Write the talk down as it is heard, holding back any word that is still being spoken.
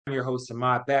I'm your host,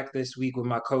 Ahmad, back this week with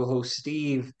my co-host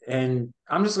Steve, and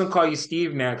I'm just gonna call you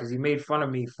Steve now because you made fun of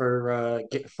me for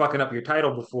fucking up your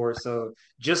title before. So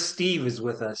just Steve is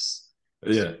with us.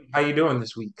 Yeah. Steve, how you doing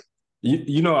this week?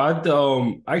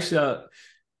 I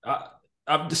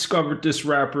I've discovered this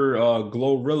rapper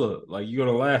Glorilla. Like you're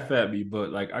gonna laugh at me, but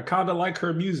like I kind of like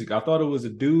her music. I thought it was a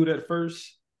dude at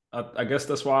first. I guess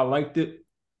that's why I liked it,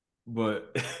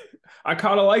 but I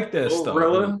kind of like that stuff.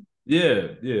 Glorilla? Yeah.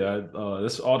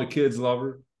 That's all the kids love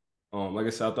her. Like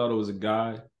I said, I thought it was a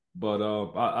guy, but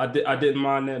I didn't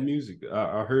mind that music.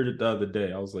 I heard it the other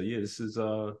day. I was like, yeah, this is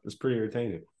it's pretty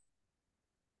entertaining.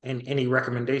 And any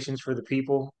recommendations for the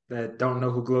people that don't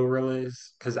know who Glorilla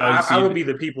is? Because Oh, you I would see, be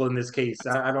the people in this case.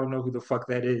 I don't know who the fuck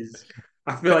that is.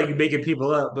 I feel like you're making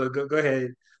people up, but go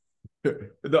ahead.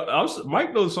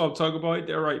 Mike knows what I'm talking about. Ain't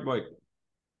that right, Mike?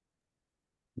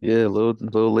 Yeah,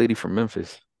 little lady from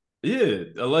Memphis. Yeah,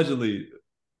 allegedly.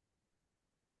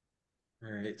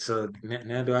 All right, so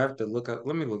now do I have to look up?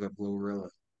 Let me look up Glorilla.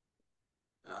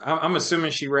 I'm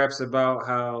assuming she raps about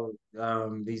how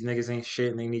these niggas ain't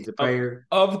shit and they need to pay Of, her.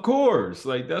 of course,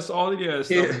 like that's all yeah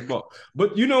stuff Yeah. is about.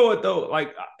 But you know what though?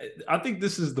 Like I think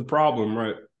this is the problem,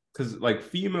 right? Because like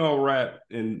female rap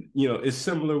and it's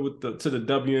similar with the to the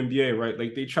WNBA, right?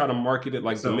 Like they try to market it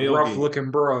like It's the a male rough game.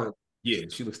 looking broad. Yeah,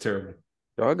 she looks terrible.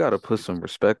 Y'all gotta put some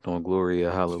respect on Gloria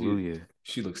She Hallelujah.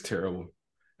 she looks terrible.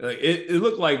 Like it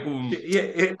looked like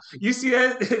Yeah, you see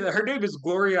that? Her name is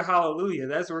Gloria Hallelujah.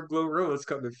 That's where Glorilla's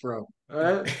coming from.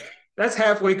 That's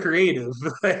halfway creative.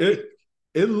 it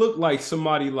it looked like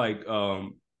somebody like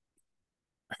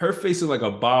her face is like a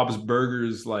Bob's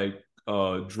Burgers like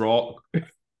draw.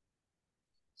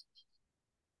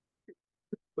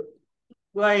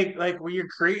 Like when you're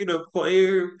creating a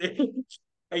player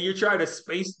and you're trying to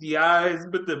space the eyes,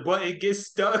 but the button gets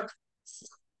stuck.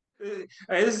 Hey,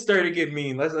 this is starting to get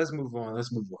mean. Let's move on.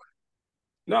 Let's move on.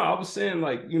 No, I was saying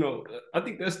like, I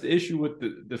think that's the issue with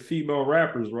the female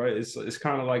rappers, right? It's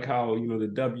kind of like how, the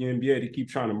WNBA they keep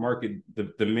trying to market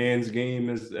the man's game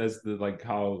as the like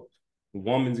how the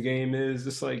woman's game is.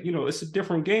 It's like, it's a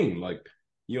different game. Like,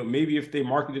 maybe if they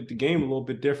marketed the game a little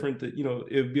bit different, that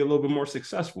it would be a little bit more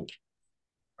successful.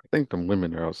 I think them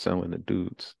women are outselling the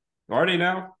dudes. Are they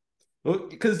now? Well,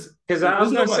 because Because I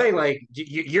was there's gonna nobody. say, like,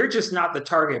 you're just not the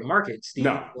target market, Steve.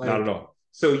 No, not Like, at all.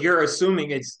 so you're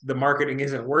assuming it's the marketing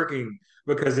isn't working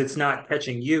because it's not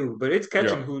catching you, but it's Yeah.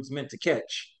 catching who it's meant to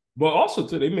catch. But also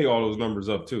too, they make all those numbers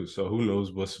up too. So who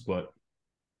knows what's what.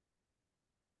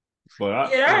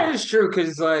 But Yeah, that is true.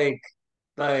 Because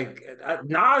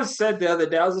Nas said the other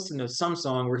day, I was listening to some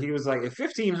song where he was like, if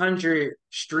 1,500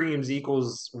 streams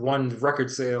equals one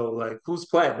record sale, like, who's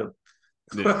platinum?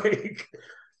 yeah.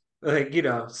 Like,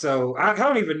 so I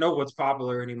don't even know what's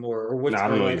popular anymore, or Nah, I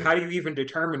don't know like, how either. do you even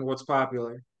determine what's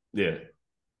popular? Yeah.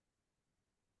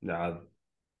 Nah,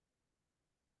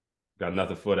 got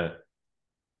nothing for that.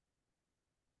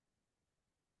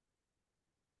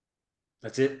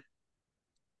 That's it.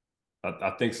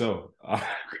 I think so. I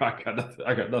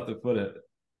got nothing for that.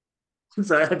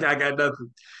 So I got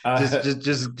nothing. Just, I, just,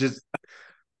 just, just.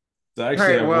 so All actually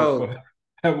right. have more Well, fun.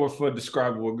 Have more fun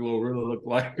describing what Glow really looked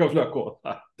like. I'm not gonna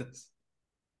lie.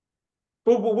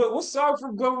 but what song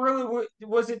from Glorilla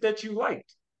was it that you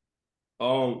liked?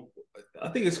 Um, I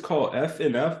think it's called F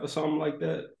and F or something like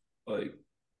that. Like,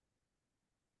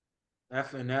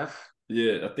 F and F.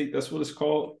 yeah, I think that's what it's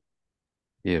called.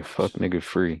 Yeah, fuck nigga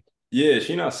free. Yeah,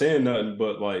 she not saying nothing,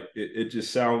 but like it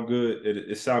just sound good.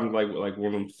 It sounded like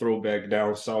one of them throwback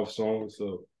down south songs.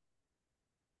 So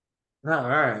Oh, all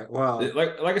right. Well,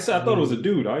 like I I said, I thought it was a mean,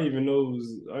 dude. I didn't even know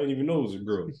it was a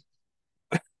girl.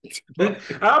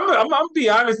 I'm gonna be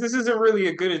honest. This isn't really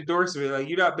a good endorsement. Like,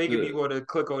 you're not making Yeah, me want to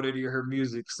click on any of her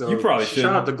music. you So probably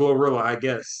shout out shouldn't. to Glorilla, I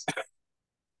guess.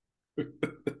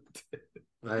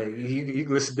 Like, you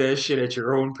can listen to that shit at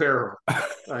your own peril.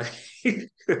 Like,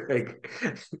 like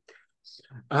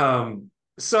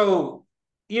so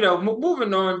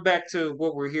moving on back to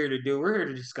what we're here to do. We're here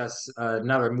to discuss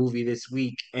another movie this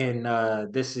week, and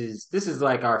this is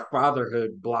like our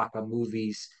fatherhood block of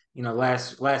movies.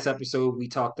 Last episode we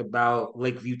talked about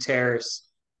Lakeview Terrace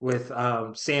with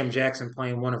Sam Jackson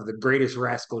playing one of the greatest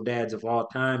rascal dads of all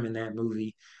time in that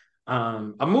movie.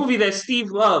 A movie that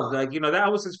Steve loved. Like,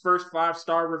 that was his first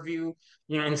 5-star review.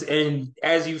 And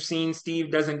as you've seen,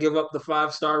 Steve doesn't give up the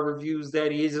 5-star reviews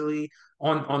that easily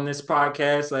on this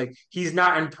podcast. Like, he's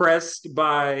not impressed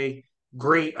by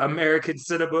great American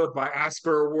cinema, by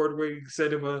Oscar award winning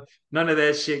cinema. None of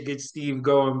that shit gets Steve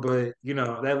going. But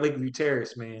that Lakeview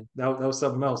Terrace, man, that was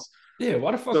something else. Yeah, So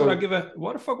why the fuck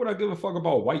would I give a fuck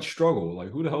about white struggle?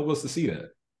 Like who the hell wants to see that?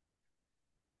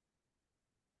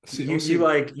 See, I'm You see,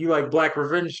 you like black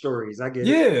revenge stories. I get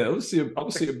it. yeah, I'm see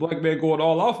a black man going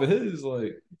all off of his.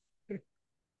 Like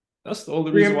that's the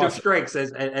only reason why. Preemptive strikes,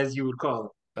 as you would call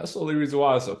it. That's the only reason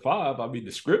why it's a five. I mean,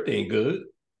 the script ain't good.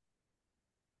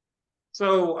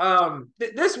 So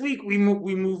this week we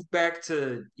moved back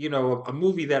to a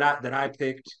movie that I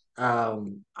picked.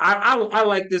 I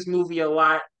like this movie a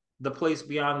lot. The Place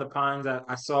Beyond the Pines.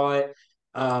 I saw it.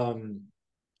 Um,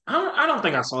 I don't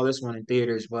think I saw this one in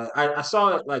theaters, but I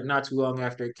saw it like not too long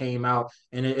after it came out,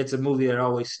 and it's a movie that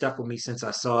always stuck with me since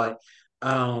I saw it.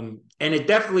 And it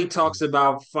definitely talks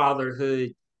about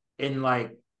fatherhood in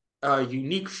like a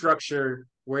unique structure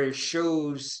where it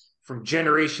shows from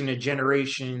generation to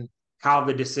generation how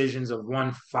the decisions of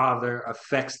one father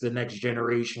affects the next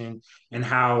generation and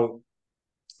how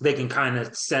they can kind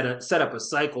of set up a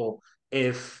cycle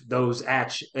if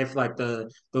if like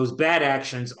those bad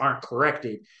actions aren't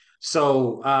corrected.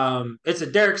 So it's a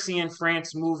Derek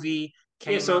Cianfrance movie.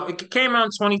 It came out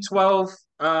in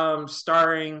 2012,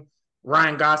 starring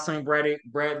Ryan Gosling,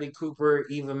 Bradley Cooper,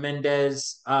 Eva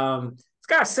Mendes. It's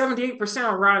got 78%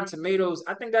 on Rotten Tomatoes.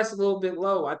 I think that's a little bit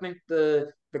low. I think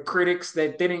the critics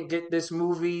that didn't get this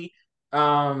movie,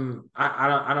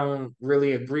 I don't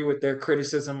really agree with their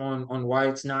criticism on why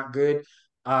it's not good.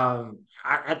 I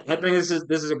think this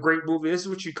is a great movie. This is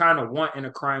what you kind of want in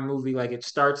a crime movie. Like it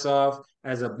starts off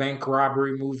as a bank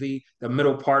robbery movie. The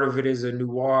middle part of it is a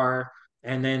noir,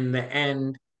 and then the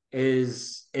end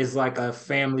is like a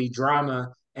family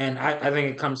drama. And I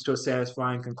think it comes to a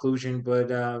satisfying conclusion.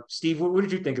 But Steve, what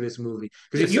did you think of this movie? Yeah,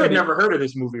 Because you had 70, never heard of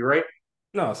this movie, right?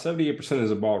 no, 78%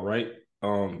 is about right.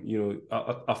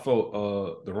 I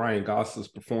felt the Ryan Gosling's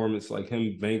performance, like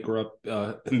him being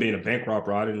a bank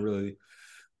robber, I didn't really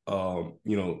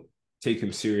take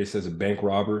him serious as a bank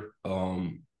robber.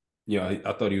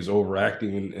 I thought he was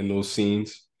overacting in those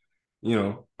scenes.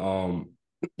 You know,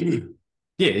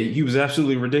 yeah, he was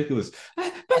absolutely ridiculous.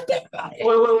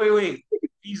 Wait.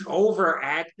 He's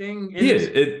overacting in Yeah,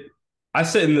 this. I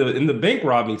said in the bank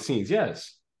robbing scenes,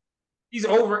 yes. He's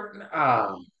over.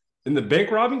 In the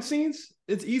bank robbing scenes,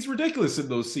 he's ridiculous in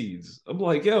those scenes. I'm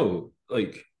like, yo,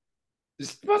 like,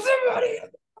 somebody.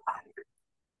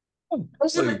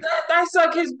 Like That's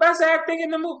like his best acting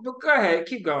in the movie. But go ahead,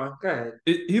 keep going. Go ahead.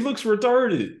 he looks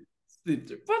retarded.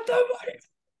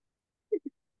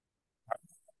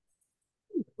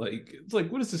 Like it's like,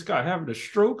 what is this guy having a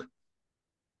stroke?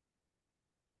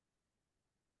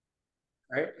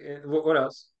 Right. What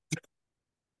else?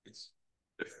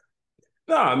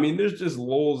 No, I mean, there's just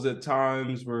lulls at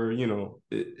times where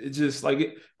it just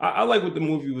like I like what the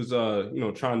movie was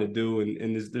trying to do,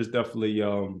 and there's definitely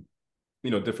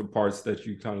different parts that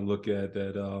you kind of look at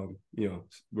that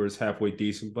where it's halfway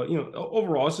decent, but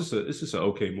overall it's just an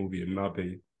okay movie in my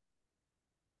opinion.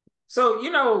 So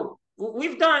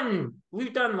we've done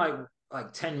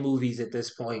like 10 movies at this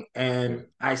point, Yeah. and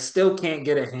I still can't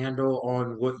get a handle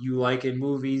on what you like in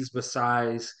movies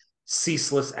besides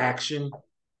ceaseless action.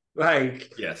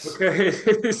 Like, Yes.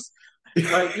 because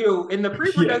like in the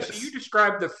pre-production, you Yes.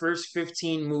 described the first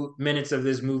 15 minutes of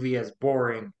this movie as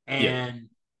boring, Yeah. and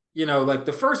like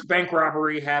the first bank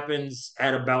robbery happens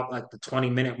at about like the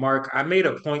 20-minute mark. I made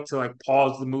a point to like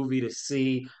pause the movie to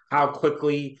see how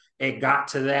quickly it got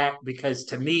to that, because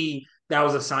to me that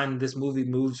was a sign that this movie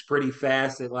moves pretty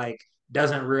fast. It like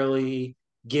doesn't really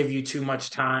give you too much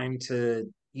time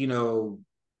to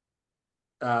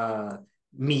uh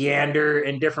meander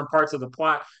in different parts of the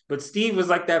plot. But Steve was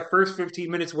like that first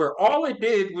 15 minutes where all it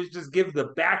did was just give the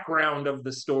background of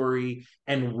the story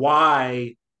and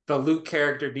why the Luke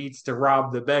character needs to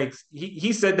rob the banks.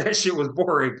 He said that shit was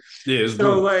boring. Yeah, it's So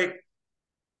brutal. like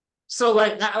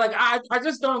I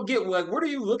just don't get, like, what are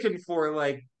you looking for?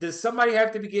 Like, does somebody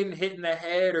have to be getting hit in the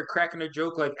head or cracking a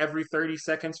joke like every 30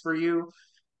 seconds for you?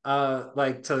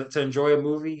 Like to enjoy a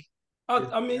movie? Is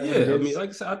I mean, that what it yeah. I mean, is? like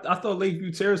I said, I thought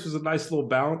Lakeview Terrace was a nice little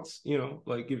balance.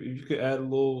 Like if you could add a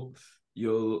little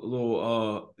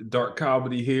dark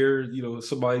comedy here.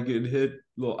 Somebody getting hit,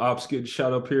 little ops getting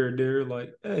shot up here and there.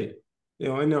 Like, hey,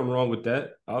 ain't nothing wrong with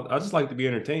that. I just like to be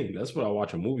entertained. That's what I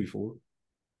watch a movie for.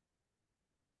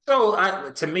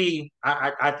 So to me,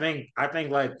 I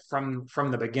think like from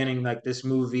the beginning, like this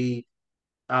movie,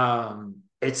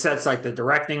 it sets like the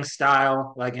directing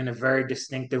style like in a very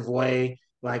distinctive way,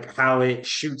 like how it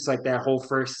shoots like that whole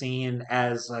first scene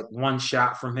as like one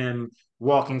shot from him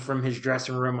walking from his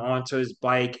dressing room onto his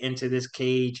bike into this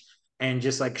cage, and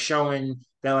just like showing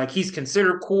that like he's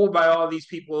considered cool by all these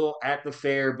people at the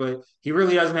fair, but he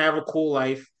really doesn't have a cool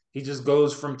life. He just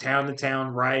goes from town to town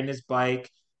riding his bike,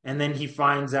 and then he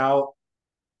finds out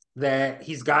that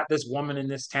he's got this woman in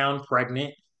this town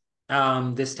pregnant.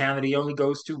 this town that he only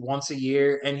goes to once a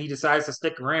year, and he decides to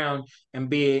stick around and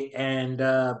be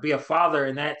a father,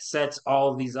 and that sets all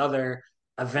of these other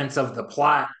events of the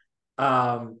plot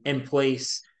in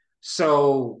place.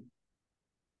 So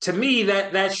to me,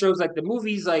 that shows like the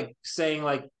movie's like saying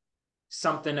like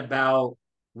something about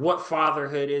what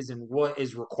fatherhood is and what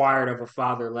is required of a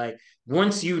father. Like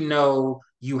once you know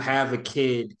you have a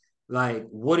kid, like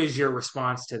what is your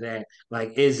response to that?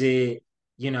 Like is it,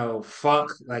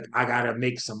 fuck, like I gotta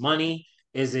make some money?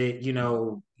 Is it,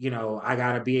 I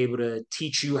gotta be able to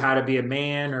teach you how to be a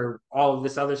man or all of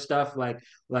this other stuff? Like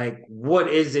what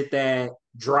is it that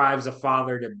drives a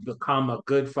father to become a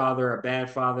good father, a bad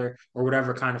father, or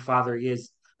whatever kind of father he is?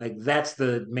 Like that's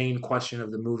the main question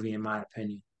of the movie, in my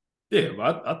opinion. Yeah,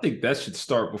 but I think that should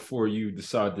start before you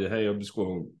decide that, hey, I'm just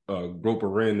going to grope a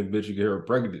random bitch and get her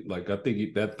pregnant. Like, I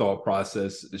think that thought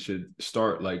process should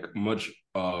start like much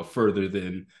further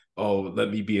than, oh, let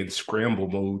me be in scramble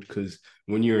mode. Because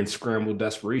when you're in scramble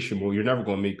desperation mode, you're never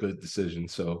going to make good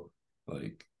decisions. So,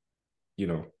 like,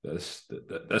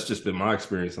 that's just been my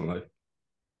experience in life.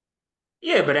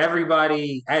 Yeah, but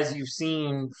everybody, as you've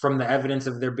seen from the evidence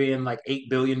of there being like 8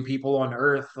 billion people on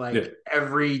Earth, like Yeah,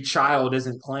 every child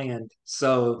isn't planned.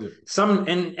 So yeah.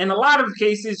 in a lot of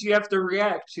cases, you have to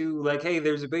react to like, hey,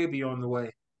 there's a baby on the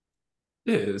way.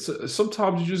 Yeah,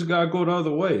 sometimes you just gotta go the other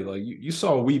way. Like you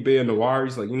saw Weebay in the wire.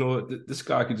 He's like, you know what, this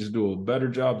guy could just do a better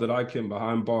job than I can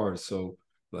behind bars. So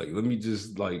like, let me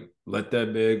just like let that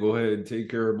man go ahead and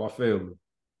take care of my family.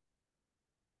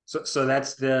 So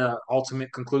that's the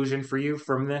ultimate conclusion for you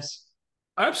from this.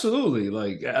 Absolutely.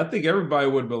 Like I think everybody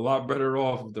would have been a lot better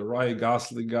off if the Ryan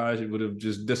Gosling guy would have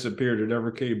just disappeared and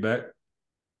never came back.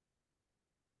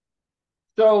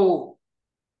 So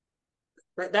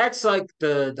that's like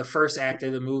the first act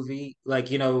of the movie. Like,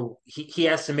 he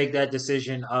has to make that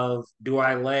decision of do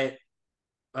I let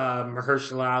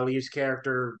Mahershala Ali's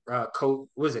character,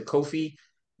 was it Kofi,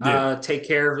 Yeah. take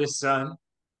care of his son,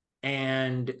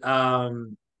 and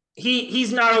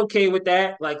he's not okay with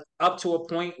that. Like up to a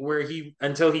point where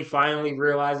until he finally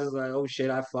realizes like, oh shit,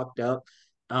 I fucked up.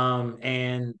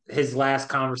 And his last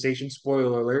conversation,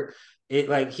 spoiler alert, it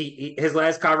like his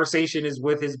last conversation is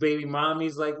with his baby mom.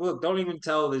 He's like, look, don't even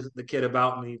tell the kid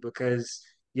about me because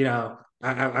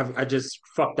I just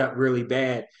fucked up really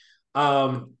bad.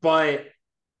 But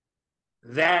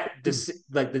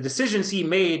like the decisions he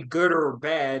made, good or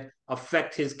bad,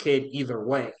 affect his kid either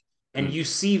way. And Mm. you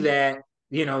see that,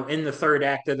 in the third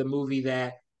act of the movie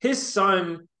that his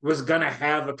son was gonna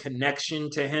have a connection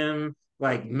to him,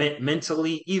 like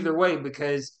mentally, either way,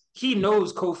 because he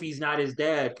knows Kofi's not his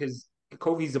dad, because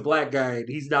Kofi's a black guy and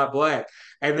he's not black.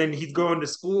 And then he's going to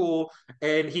school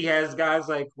and he has guys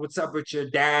like, what's up with your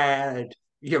dad?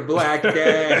 Your black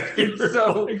dad. And You're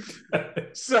so like that.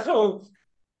 so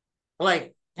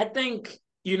like I think,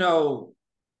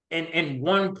 and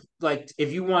one, like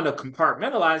if you want to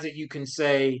compartmentalize it, you can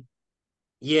say,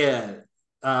 yeah,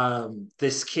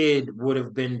 this kid would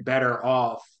have been better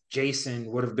off. Jason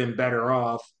would have been better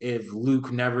off if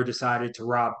Luke never decided to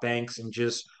rob banks and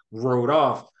just rode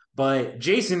off. But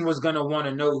Jason was gonna want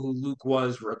to know who Luke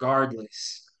was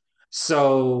regardless.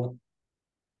 So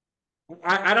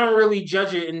I don't really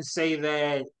judge it and say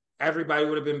that everybody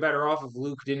would have been better off if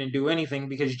Luke didn't do anything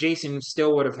because Jason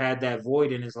still would have had that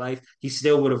void in his life. He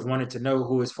still would have wanted to know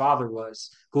who his father was,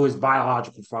 who his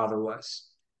biological father was.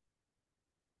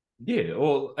 Yeah,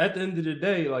 well, at the end of the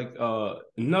day, like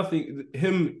nothing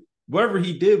him whatever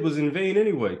he did was in vain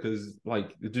anyway, because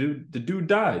like the dude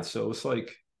died. So it's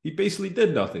like he basically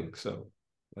did nothing. So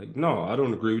like, no, I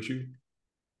don't agree with you.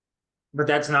 But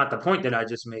that's not the point that I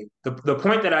just made. The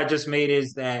point that I just made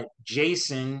is that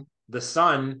Jason, the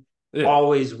son, Yeah.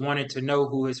 always wanted to know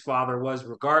who his father was,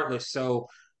 regardless. So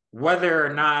whether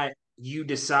or not you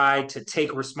decide to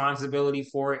take responsibility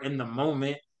for it in the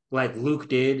moment, like Luke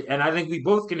did, and I think we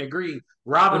both can agree,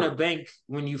 robbing a No. bank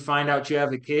when you find out you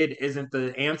have a kid isn't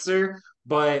the answer.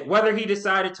 But whether he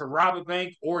decided to rob a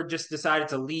bank or just decided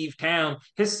to leave town,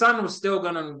 his son was still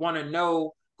going to want to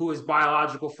know who his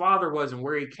biological father was and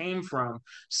where he came from.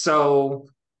 So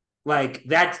like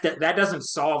that doesn't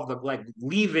solve the like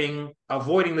leaving,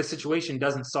 avoiding the situation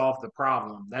doesn't solve the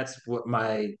problem. That's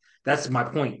my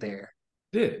point there.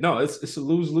 Yeah, no, it's a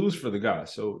lose-lose for the guy.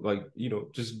 So like,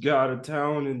 just get out of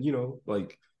town and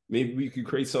like maybe we could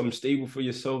create something stable for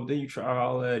yourself. Then you try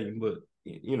all that, but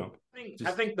I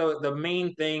just think the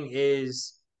main thing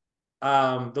is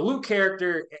the Luke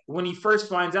character, when he first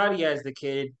finds out he has the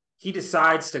kid, he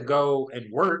decides to go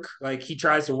and work. Like he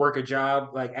tries to work a job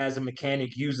like as a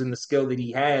mechanic using the skill that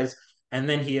he has, and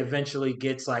then he eventually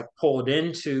gets like pulled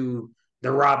into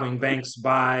the robbing banks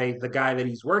by the guy that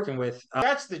he's working with.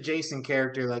 That's the Jason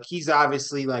character. Like he's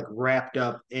obviously like wrapped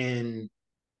up in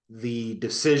the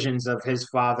decisions of his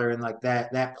father, and like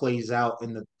that plays out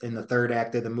in the third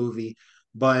act of the movie.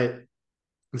 But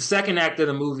the second act of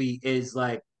the movie is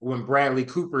like when Bradley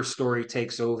Cooper's story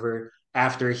takes over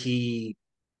after he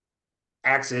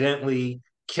accidentally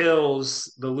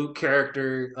kills the Luke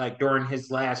character like during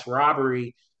his last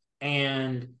robbery,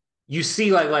 and you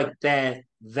see like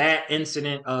that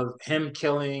incident of him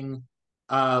killing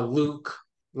Luke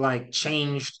like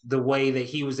changed the way that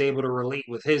he was able to relate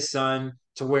with his son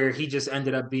to where he just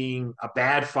ended up being a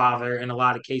bad father in a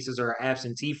lot of cases, or an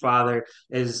absentee father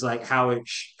is like how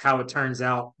it turns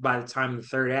out by the time the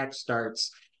third act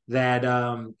starts. That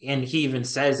and he even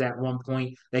says at one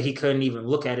point that he couldn't even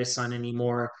look at his son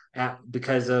anymore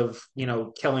because of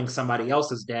killing somebody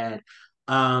else's dad.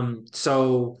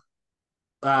 So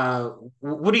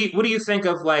what do you think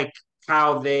of like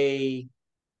how they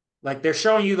like they're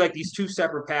showing you like these two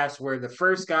separate paths where the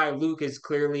first guy, Luke, is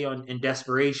clearly on in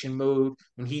desperation mode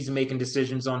when he's making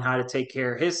decisions on how to take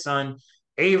care of his son.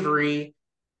 Avery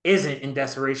isn't in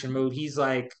desperation mode. He's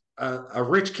like a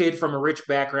rich kid from a rich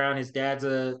background. His dad's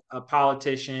a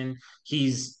politician.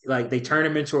 He's like they turn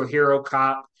him into a hero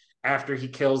cop after he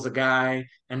kills a guy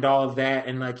and all of that.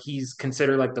 And like he's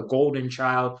considered like the golden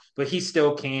child, but he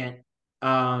still can't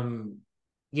um,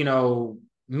 you know,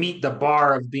 meet the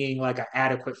bar of being like an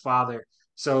adequate father.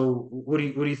 So what do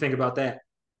you think about that?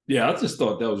 Yeah, I just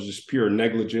thought that was just pure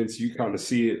negligence. You kind of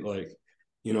see it like,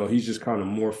 he's just kind of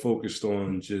more focused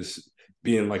on just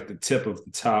being like the tip of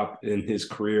the top in his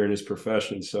career and his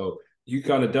profession. So you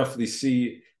kind of definitely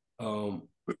see, where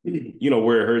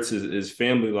it hurts his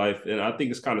family life. And I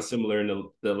think it's kind of similar in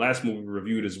the last movie we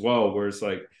reviewed as well, where it's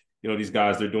like, these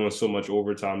guys, they're doing so much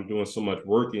overtime, doing so much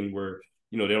working where,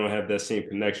 they don't have that same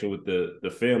connection with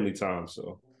the family time.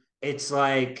 So It's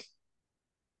like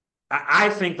I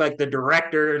think like the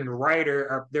director and the writer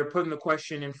are they're putting the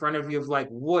question in front of you of like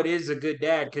what is a good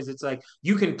dad, because it's like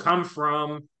you can come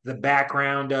from the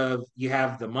background of you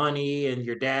have the money and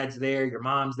your dad's there, your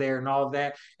mom's there, and all of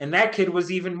that, and that kid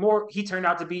was even more, he turned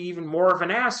out to be even more of an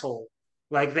asshole.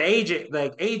 Like the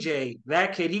AJ,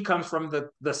 that kid, he comes from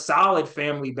the solid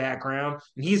family background,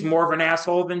 and he's more of an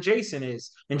asshole than Jason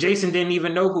is, and Jason didn't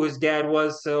even know who his dad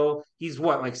was, so he's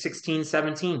what, like 16,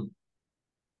 17.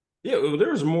 yeah, well,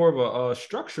 there was more of a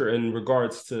structure in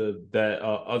regards to that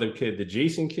other kid, the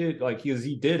Jason kid. Like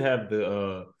he did have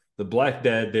the black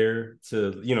dad there to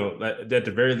at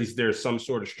the very least there's some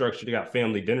sort of structure. They got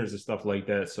family dinners and stuff like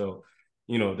that. So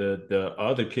the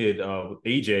other kid,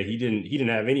 AJ, he didn't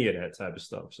have any of that type of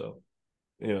stuff. So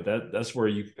that's where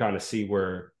you kind of see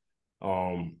where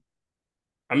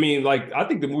I mean, like I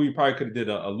think the movie probably could have did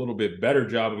a little bit better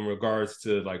job in regards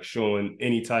to like showing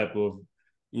any type of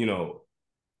you know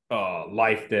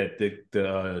life that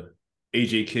the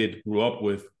AJ kid grew up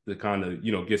with to kind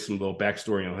of get some little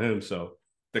backstory on him. So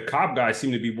the cop guy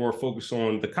seemed to be more focused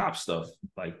on the cop stuff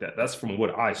like that. That's from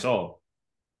what I saw.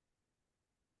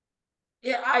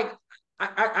 Yeah,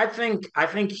 I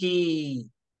think he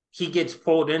gets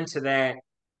pulled into that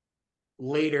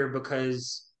later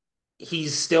because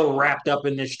he's still wrapped up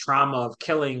in this trauma of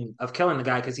killing the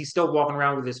guy, because he's still walking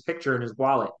around with his picture in his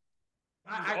wallet.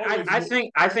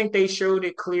 I think they showed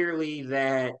it clearly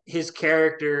that his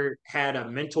character had a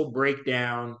mental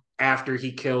breakdown after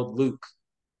he killed Luke,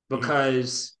 Mhm.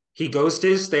 because he goes to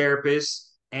his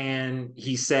therapist and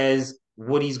he says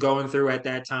what he's going through at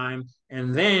that time.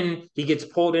 And then he gets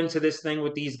pulled into this thing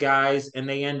with these guys, and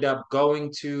they end up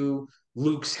going to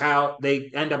Luke's house. They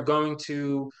end up going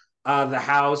to the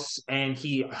house, and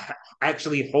he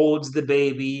actually holds the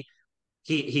baby.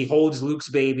 He holds Luke's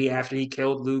baby after he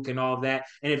killed Luke and all of that,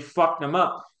 and it fucked him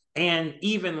up. And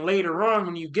even later on,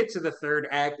 when you get to the third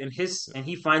act, and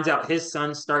he finds out his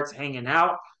son starts hanging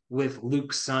out with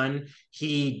Luke's son,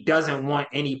 he doesn't want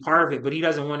any part of it, but he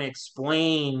doesn't want to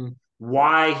explain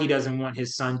why he doesn't want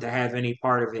his son to have any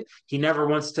part of it. He never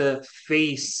wants to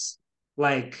face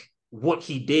like what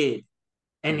he did,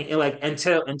 and like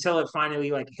until it finally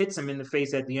like hits him in the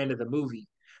face at the end of the movie.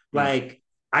 Mhm. Like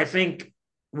I think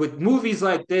with movies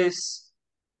like this,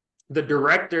 the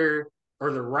director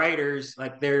or the writers,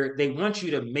 like they want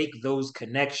you to make those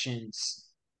connections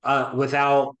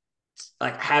without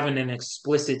like having an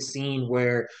explicit scene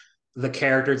where the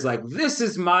character's like, this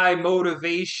is my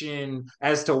motivation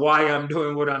as to why I'm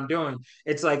doing what I'm doing.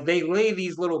 It's like they lay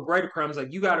these little breadcrumbs,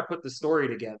 like you got to put the story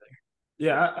together.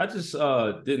 Yeah, I just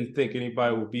didn't think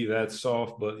anybody would be that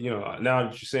soft, but now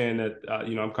that you're saying that,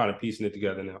 I'm kind of piecing it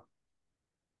together now.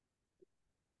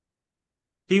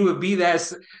 He would be that.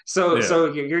 So Yeah.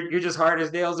 so you're just hard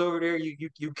as nails over there.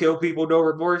 You kill people, no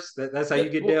remorse. That's how Yeah, you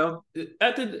get well, down.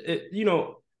 at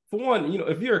for one,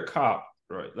 if you're a cop,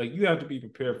 right, like you have to be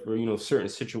prepared for, certain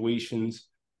situations.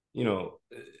 You know,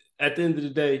 at the end of the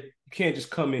day, you can't just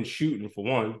come in shooting for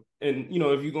one. And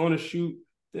if you're going to shoot,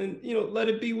 then let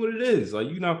it be what it is. Like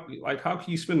you not like how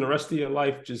can you spend the rest of your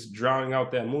life just drowning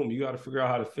out that moment? You got to figure out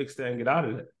how to fix that and get out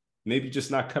of it. Maybe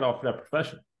just not cut off that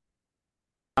profession.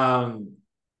 Um,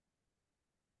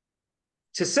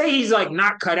 to say he's like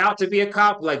not cut out to be a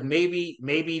cop, like maybe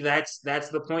that's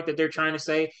the point that they're trying to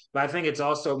say. But I think it's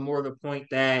also more the point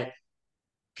that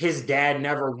his dad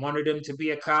never wanted him to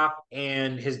be a cop,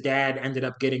 and his dad ended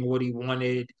up getting what he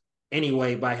wanted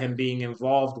anyway by him being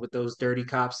involved with those dirty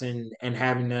cops and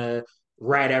having to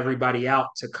rat everybody out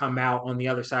to come out on the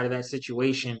other side of that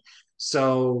situation.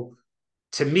 So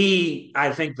to me,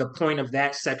 I think the point of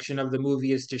that section of the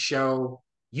movie is to show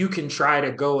you can try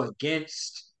to go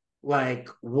against like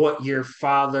what your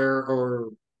father or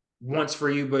wants for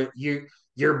you, but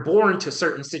you're born to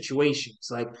certain situations.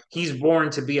 Like he's born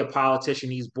to be a politician.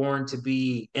 He's born to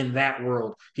be in that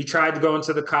world. He tried to go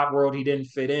into the cop world. He didn't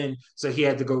fit in. So he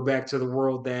had to go back to the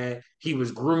world that he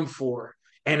was groomed for.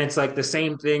 And it's like the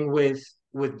same thing with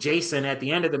Jason at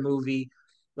the end of the movie.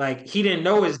 Like he didn't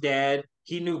know his dad.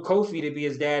 He knew Kofi to be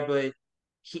his dad, but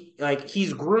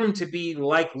he's groomed to be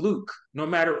like Luke. No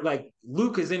matter like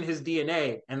Luke is in his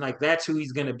DNA, and like that's who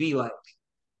he's gonna be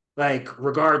like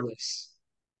regardless.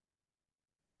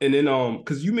 And then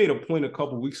because you made a point a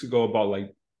couple weeks ago about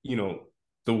like, you know,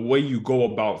 the way you go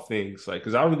about things. Like,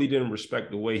 because I really didn't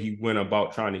respect the way he went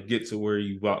about trying to get to where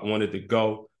he wanted to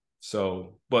go.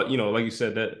 So, but like you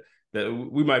said, that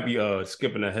we might be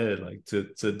skipping ahead like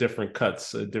to different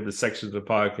cuts, different sections of the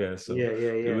podcast. So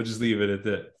Yeah. we'll just leave it at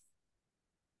that.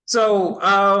 So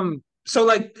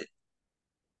like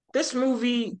this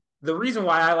movie, the reason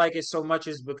why I like it so much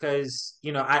is because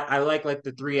I like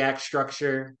the three act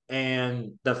structure,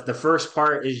 and the first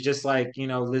part is just like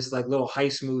this like little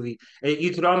heist movie.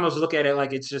 You could almost look at it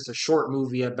like it's just a short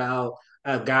movie about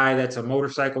a guy that's a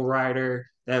motorcycle rider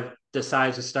that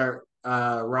decides to start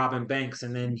robbing banks,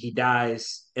 and then he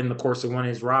dies in the course of one of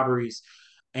his robberies.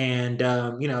 And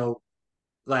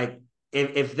like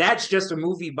if that's just a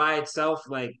movie by itself,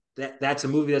 like that's a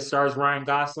movie that stars Ryan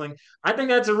Gosling. I think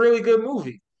that's a really good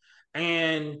movie.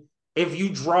 And if you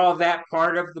draw that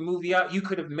part of the movie out, you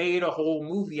could have made a whole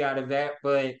movie out of that.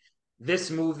 But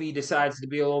this movie decides to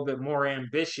be a little bit more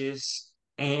ambitious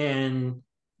and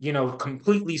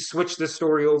completely switch the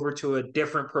story over to a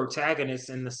different protagonist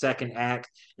in the second act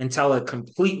and tell a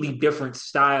completely different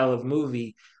style of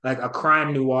movie, like a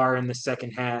crime noir in the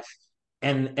second half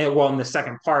and well in the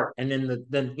second part, and then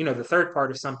the third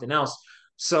part is something else.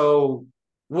 So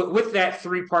with that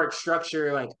three-part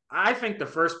structure, like I think the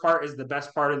first part is the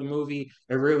best part of the movie.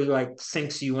 It really like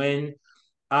sinks you in.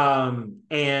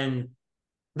 And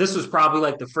this was probably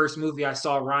like the first movie I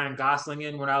saw Ryan Gosling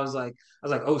in when I was like,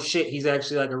 oh shit, he's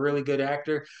actually like a really good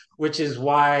actor, which is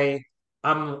why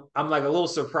I'm like a little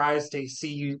surprised to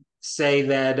see you say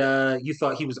that you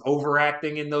thought he was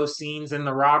overacting in those scenes in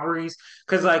the robberies,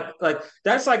 because like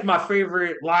that's like my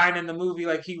favorite line in the movie.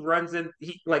 Like he runs in,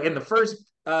 he like in the first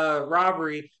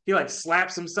robbery, he like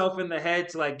slaps himself in the head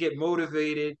to like get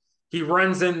motivated. He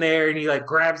runs in there and he like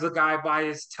grabs the guy by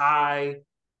his tie,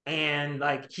 and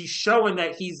like he's showing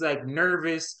that he's like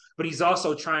nervous, but he's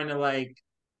also trying to like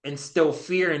instill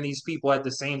fear in these people at the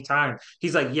same time.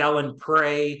 He's like yelling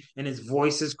 "pray" and his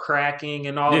voice is cracking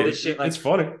and all Yeah, of this shit. Like it's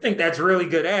funny. I think that's really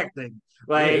good acting.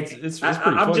 Yeah, Like it's pretty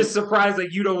I'm funny. just surprised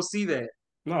that you don't see that.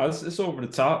 No, it's over the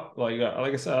top. Like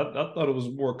I said, I thought it was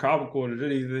more comical than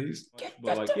anything.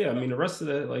 But like, yeah, I mean, the rest of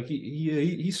that, like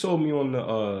he sold me on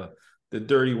the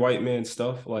dirty white man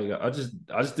stuff. Like I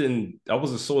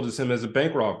wasn't sold as him as a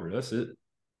bank robber. That's it.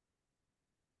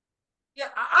 Yeah,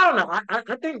 I don't know.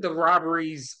 I think the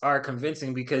robberies are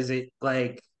convincing because it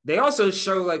like they also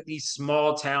show like these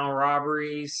small town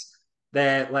robberies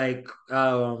that like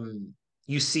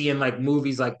you see in like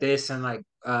movies like this and like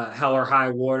Hell or High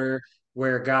Water,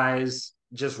 where guys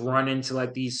just run into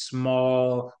like these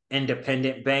small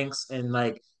independent banks, and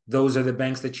like those are the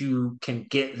banks that you can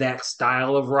get that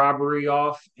style of robbery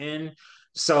off in.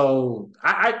 So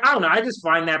I don't know. I just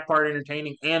find that part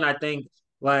entertaining, and I think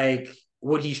like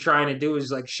what he's trying to do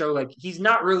is like show like he's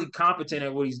not really competent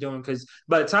at what he's doing, because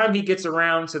by the time he gets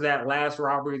around to that last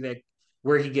robbery that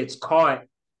where he gets caught,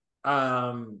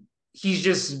 he's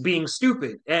just being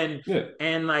stupid, Yeah,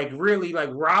 and like really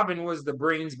like Robin was the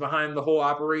brains behind the whole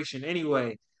operation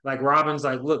anyway. Like Robin's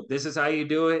like, look, this is how you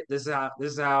do it, this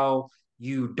is how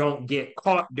you don't get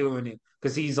caught doing it.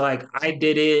 Because he's like, I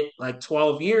did it like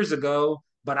 12 years ago,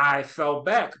 but I fell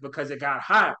back because it got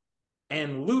hot.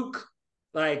 And Luke,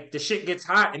 like the shit gets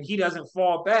hot and he doesn't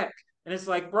fall back. And it's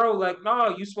like, bro, like,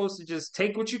 no, you're supposed to just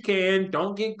take what you can,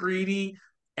 don't get greedy,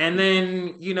 and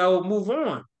then, move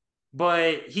on.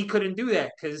 But he couldn't do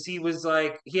that because he was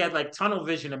like, he had like tunnel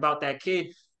vision about that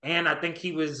kid. And I think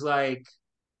he was like,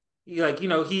 he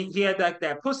had like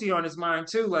that pussy on his mind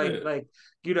too. Yeah.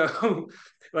 You know,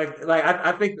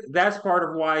 I think that's part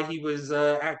of why he was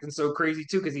acting so crazy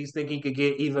too, because he's thinking he could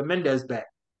get Eva Mendes back.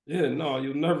 Yeah, no,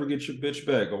 you'll never get your bitch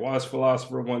back. A wise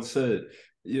philosopher once said.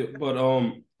 Yeah, but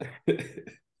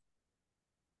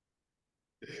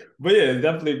yeah,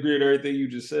 definitely agree with everything you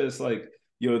just said. It's like,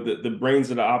 the brains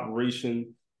of the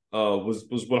operation was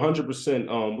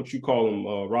 100% what you call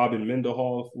him, Robin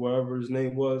Mendenhall, whatever his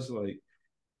name was. Like,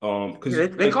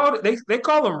 because They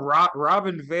call him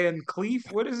Robin Van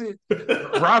Cleef. What is it?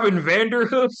 Robin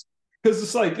Vanderhoof. Because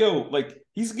it's like, like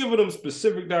he's giving them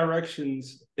specific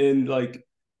directions, and like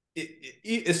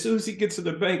as soon as he gets to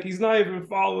the bank, he's not even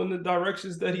following the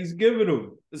directions that he's giving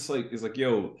him. It's like,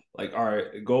 yo, like, all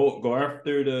right, go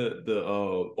after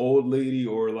the old lady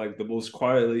or like the most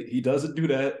quiet lady. He doesn't do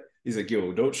that. He's like,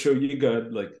 yo, don't show your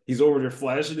gun. Like he's over there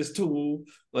flashing his tool.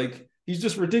 Like he's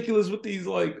just ridiculous with these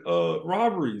like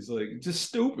robberies. Like just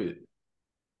stupid.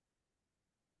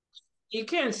 You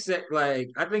can't say like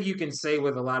I think you can say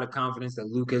with a lot of confidence that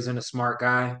Luke isn't a smart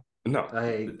guy. No,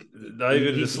 Like not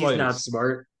even the he's not slightest.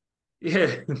 smart.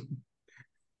 Yeah.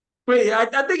 But I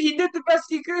think he did the best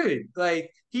he could.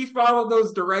 Like he followed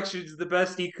those directions the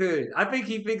best he could. I think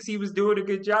he thinks he was doing a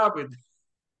good job with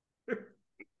it.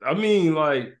 I mean,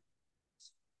 like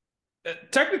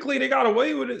technically they got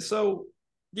away with it, so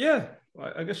yeah,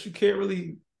 I guess you can't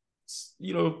really,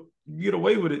 get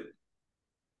away with it.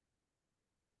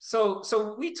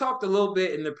 So we talked a little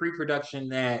bit in the pre-production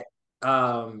that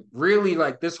really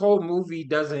like this whole movie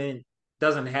doesn't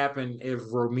happen if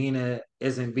Romina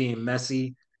isn't being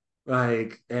messy,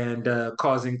 like and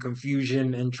causing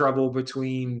confusion and trouble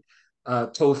between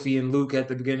Kofi and Luke at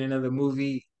the beginning of the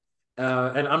movie.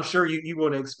 And I'm sure you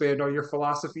want to expand on your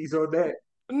philosophies on that.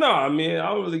 No, I mean, I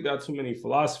don't really got too many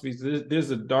philosophies.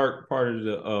 There's a dark part of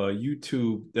the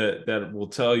YouTube that will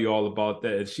tell you all about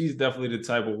that. And she's definitely the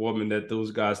type of woman that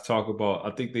those guys talk about.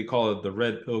 I think they call it the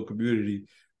red pill community.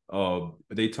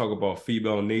 They talk about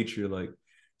female nature. Like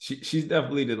she's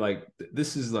definitely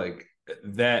this is like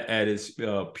that at its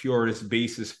purest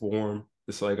basis form.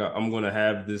 It's like I'm gonna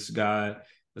have this guy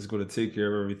that's gonna take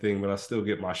care of everything, but I still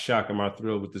get my shock and my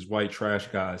thrill with this white trash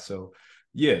guy. So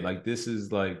yeah, like this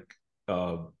is like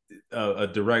uh, a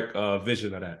direct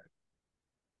vision of that.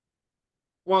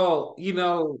 Well,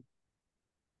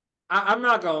 I'm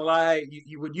not gonna lie.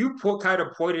 When you kind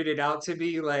of pointed it out to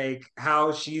me, like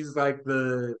how she's like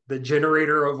the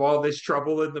generator of all this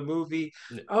trouble in the movie,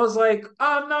 I was like,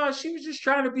 oh no, she was just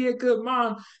trying to be a good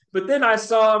mom. But then I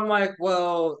saw, I'm like,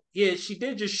 well, yeah, she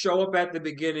did just show up at the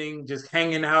beginning, just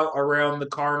hanging out around the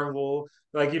carnival,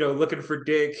 like looking for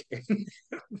Dick,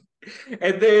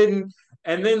 and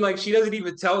then like she doesn't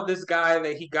even tell this guy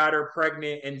that he got her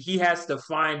pregnant, and he has to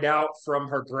find out from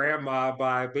her grandma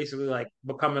by basically like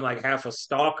becoming like half a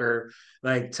stalker,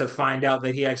 like to find out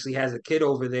that he actually has a kid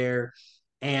over there.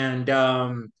 And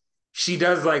she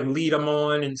does like lead him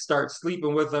on and start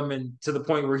sleeping with him, and to the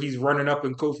point where he's running up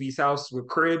in Kofi's house with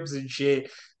cribs and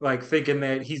shit, like thinking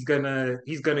that he's gonna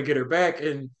get her back.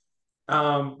 And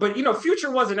but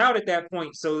Future wasn't out at that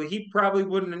point, so he probably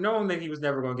wouldn't have known that he was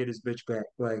never gonna get his bitch back.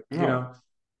 No,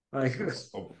 Like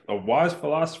a wise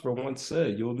philosopher once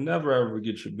said, "You'll never ever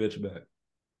get your bitch back."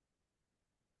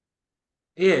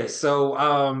 yeah.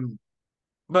 So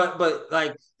but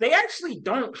like they actually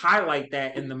don't highlight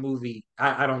that in the movie.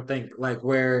 I don't think like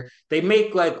where they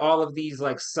make like all of these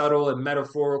like subtle and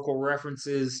metaphorical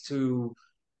references to,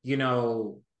 you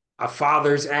know, a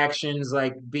father's actions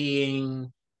like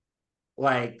being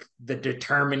like the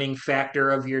determining factor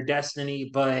of your destiny.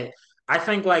 But I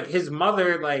think like his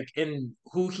mother, like in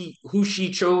who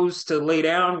she chose to lay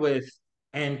down with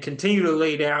and continue to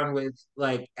lay down with,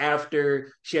 like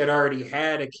after she had already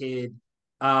had a kid,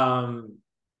 um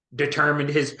determined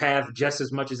his path just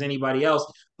as much as anybody else.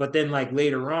 But then like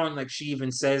later on, like she even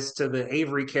says to the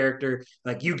Avery character,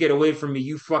 like, you get away from me,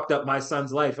 you fucked up my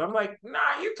son's life. I'm like,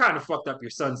 nah, you kind of fucked up your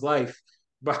son's life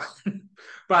by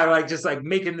by like just like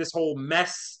making this whole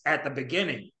mess at the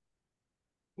beginning.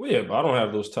 Well, yeah, but I don't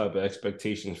have those type of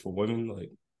expectations for women.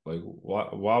 Like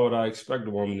why would I expect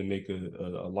a woman to make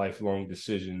a lifelong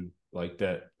decision like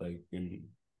that, like and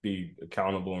be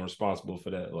accountable and responsible for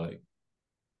that? Like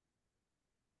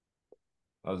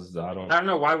I I don't. don't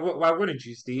know why wouldn't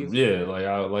you, Steve? Yeah, like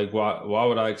I like why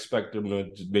would I expect them to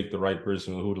just make the right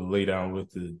person who to lay down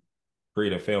with to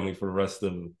create a family for the rest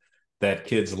of that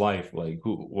kid's life? Like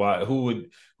who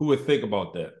would think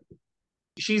about that?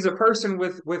 She's a person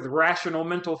with rational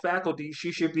mental faculty.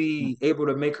 She should be able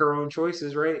to make her own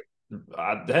choices, right?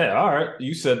 Hey, all right,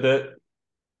 you said that.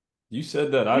 You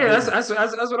said that. I Yeah, didn't. that's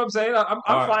what I'm saying. I'm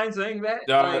All right, fine saying that.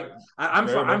 all right, Like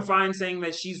fair I'm enough. fine saying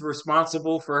that she's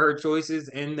responsible for her choices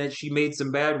and that she made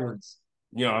some bad ones.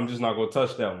 You know, I'm just not gonna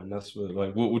touch that one. That's what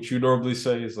like what you normally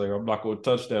say is like I'm not gonna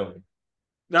touch that one.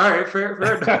 All right, fair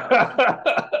enough.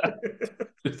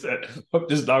 I'm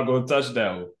just not gonna touch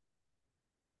that one.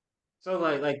 So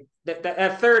like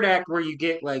that third act where you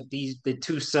get like the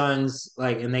two sons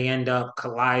like and they end up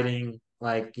colliding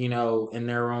like in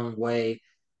their own way.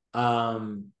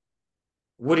 Um,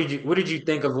 what did you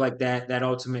think of like that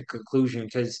ultimate conclusion?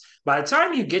 Because by the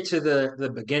time you get to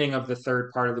the beginning of the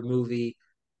third part of the movie,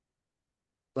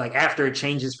 like after it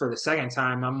changes for the second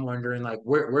time, I'm wondering like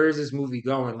where is this movie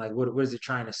going? Like what is it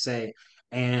trying to say?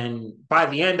 And by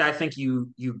the end, I think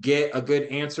you get a good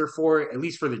answer for it, at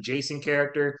least for the Jason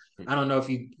character. I don't know if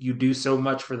you do so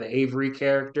much for the Avery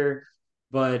character,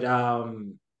 but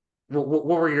what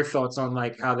were your thoughts on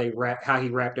like how he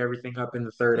wrapped everything up in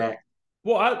the third act?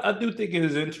 Well, I do think it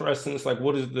is interesting. It's like,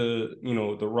 what is the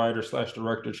writer slash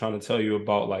director trying to tell you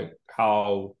about like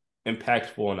how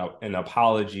impactful an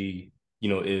apology,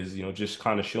 is, just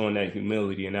kind of showing that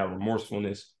humility and that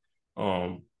remorsefulness.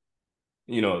 Um,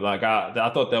 like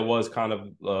I thought that was kind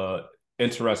of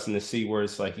interesting to see where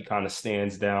it's like he kind of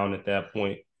stands down at that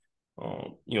point.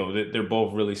 They're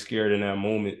both really scared in that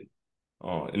moment,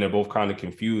 and they're both kind of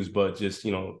confused, but just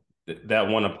that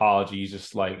one apology, he's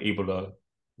just like able to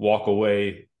walk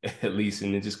away at least,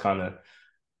 and then just kind of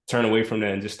turn away from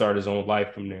that and just start his own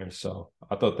life from there. So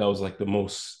I thought that was like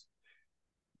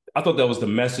I thought that was the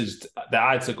message that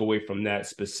I took away from that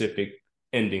specific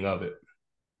ending of it.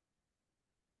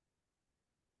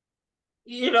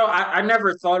 I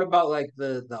never thought about like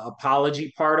the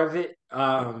apology part of it.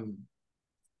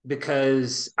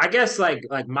 Because I guess like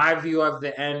my view of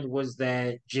the end was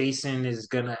that Jason is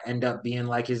gonna end up being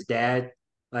like his dad,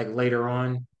 like later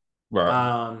on. Right.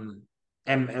 Um,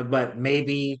 and but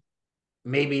maybe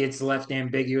it's left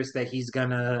ambiguous that he's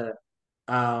gonna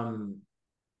um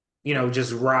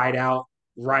just ride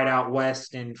out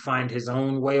west and find his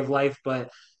own way of life. But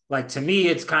like to me,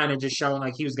 it's kind of just showing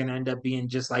like he was gonna end up being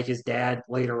just like his dad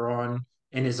later on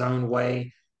in his own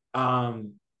way.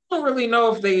 I don't really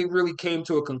know if they really came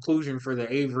to a conclusion for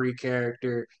the Avery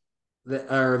character,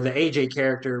 or the AJ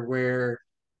character, where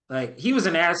like he was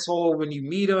an asshole when you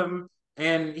meet him,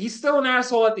 and he's still an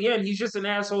asshole at the end. He's just an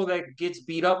asshole that gets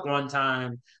beat up one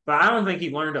time, but I don't think he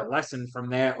learned a lesson from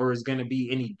that, or is going to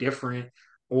be any different,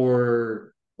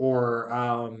 or or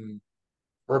um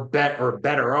or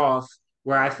better off.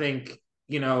 Where I think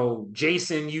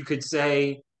Jason, you could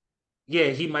say, yeah,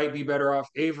 he might be better off.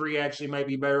 Avery actually might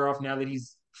be better off now that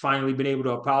he's finally been able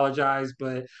to apologize.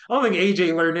 But I don't think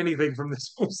AJ learned anything from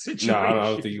this whole No, I don't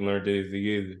situation. think you learned anything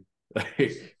either.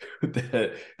 Like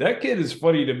that kid is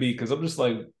funny to me because I'm just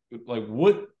like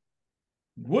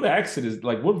what accent is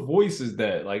like what voice is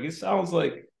that? Like it sounds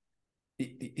like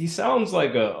he sounds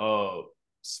like a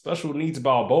special needs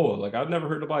Balboa. Like I've never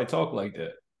heard nobody talk like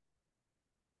that.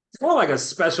 It's more like a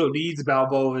special needs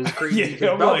Balboa is crazy Yeah, because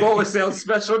I'm like, Balboa sounds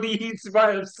special needs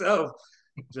by himself.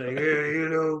 It's like,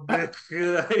 yeah,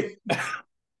 Mick.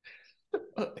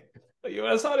 yo,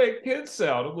 that's how that kid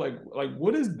sound. I'm like,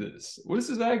 what is this? What is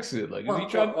his accent? Like, is he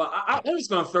trying? I'm just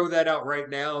gonna throw that out right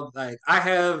now. Like, I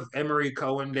have Emery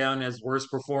Cohen down as worst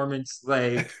performance.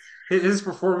 Like, his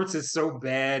performance is so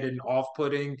bad and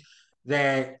off-putting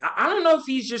that I don't know if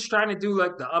he's just trying to do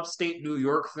like the upstate New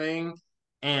York thing.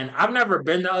 And I've never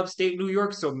been to upstate New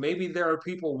York, so maybe there are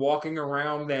people walking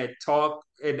around that talk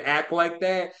and act like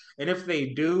that. And if they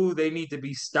do, they need to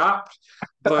be stopped.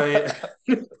 But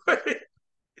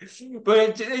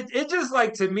but it just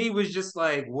like to me was just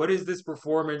like, what is this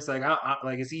performance like?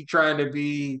 Like, is he trying to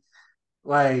be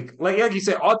like you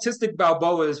said, autistic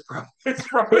Balboa is probably it's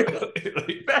probably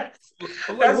like, that's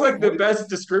I'm like, that's what like the voice? best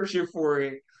description for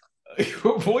it.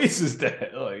 What voice is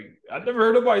that? Like, I never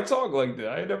heard nobody talk like that.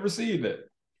 I ain't never seen that.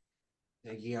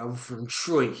 Like, yeah, I'm from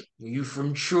Troy. You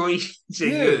from Troy?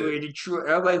 Say yeah, Yeah, we're in Detroit.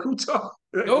 I'm like, who talk?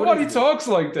 Like, what nobody is this? talks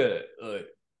like that. Like,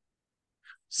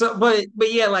 So, but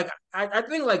yeah, like I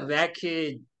think like that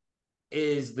kid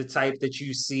is the type that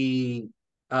you see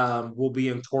will be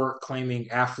in court claiming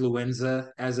affluenza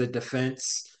as a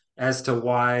defense as to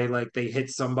why like they hit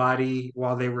somebody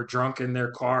while they were drunk in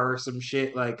their car or some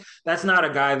shit. Like that's not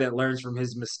a guy that learns from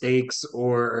his mistakes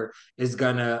or is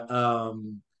gonna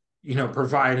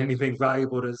provide anything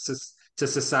valuable to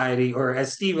society, or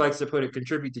as Steve likes to put it,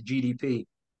 contribute to GDP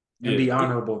and Yeah, be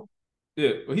honorable.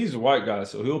 yeah. But he's a white guy,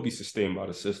 so he'll be sustained by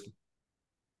the system.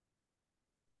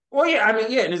 Well, yeah, I mean,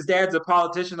 yeah, and his dad's a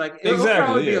politician. Like, he'll probably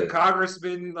Exactly. be a Yeah.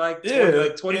 congressman like Yeah.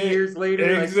 20 years later.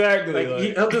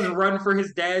 Exactly. He'll just run for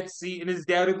his dad's seat, and his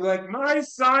dad will be like, "My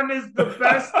son is the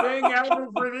best thing ever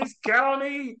for this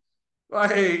county."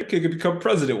 Like, kid could become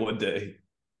president one day.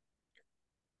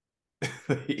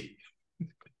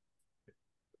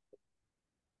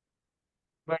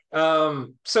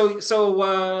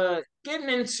 getting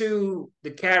into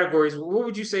the categories, what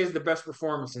would you say is the best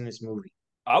performance in this movie?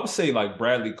 I would say like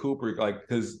Bradley Cooper, like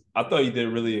because I thought he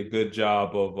did really a good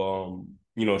job of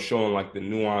showing like the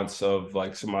nuance of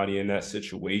like somebody in that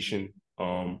situation.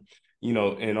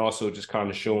 And also just kind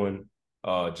of showing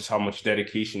just how much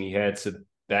dedication he had to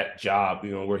that job,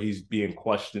 where he's being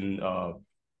questioned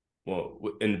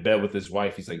in the bed with his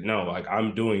wife. He's like, no, like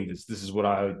I'm doing this. This is what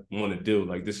I want to do.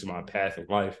 Like this is my path in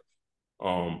life.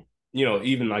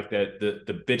 Even like that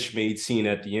the bitch made scene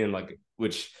at the end, like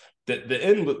which the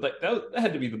end was like that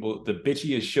had to be the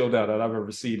bitchiest showdown that I've ever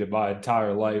seen in my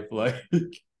entire life. Like,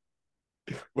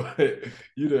 but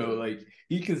like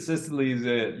he consistently is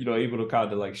able to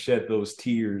kind of like shed those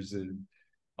tears and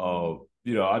I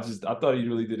thought he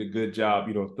really did a good job,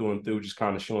 through and through, just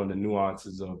kind of showing the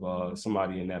nuances of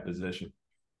somebody in that position.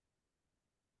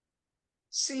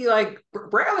 See, like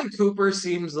Bradley Cooper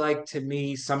seems like to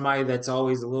me somebody that's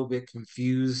always a little bit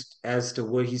confused as to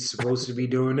what he's supposed to be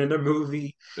doing in a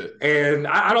movie. And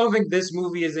I don't think this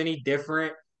movie is any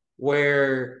different,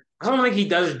 where I don't think he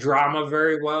does drama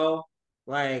very well.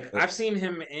 Like I've seen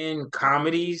him in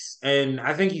comedies and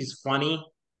I think he's funny,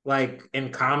 like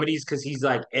in comedies because he's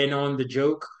like in on the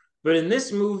joke. But in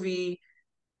this movie,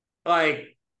 like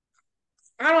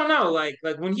I don't know, like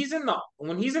when he's in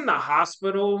the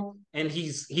hospital and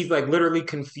he's like literally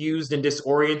confused and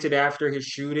disoriented after his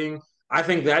shooting. I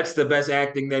think that's the best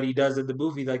acting that he does in the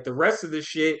movie. Like the rest of the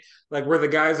shit, like where the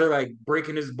guys are like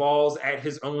breaking his balls at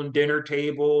his own dinner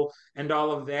table and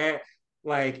all of that.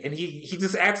 Like, and he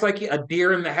just acts like a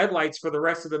deer in the headlights for the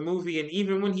rest of the movie. And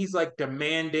even when he's like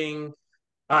demanding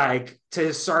like to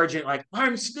his sergeant, like,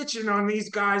 I'm snitching on these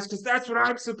guys because that's what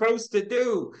I'm supposed to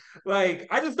do. Like,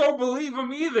 I just don't believe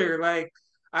him either. Like,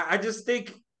 I just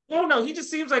think, oh no, he just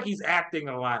seems like he's acting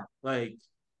a lot. Like,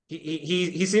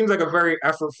 he seems like a very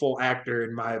effortful actor,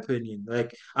 in my opinion.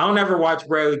 Like, I don't ever watch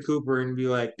Bradley Cooper and be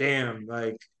like, damn,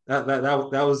 like that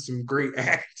was some great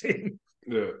acting.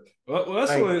 Yeah. Well,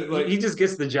 that's Like, what he like just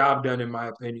gets the job done, in my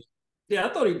opinion. yeah, I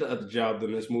thought he did the job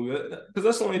in this movie because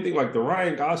that's the only thing. Like the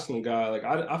Ryan Gosling guy, like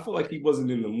I feel like he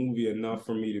wasn't in the movie enough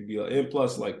for me to be like. And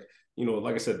plus, like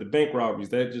like I said, the bank robberies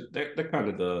that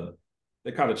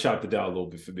kind of chopped it down a little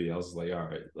bit for me. I was like, all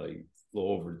right, like a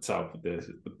little over the top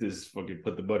with this fucking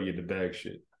put the money in the bag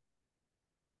shit.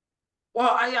 Well,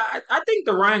 I think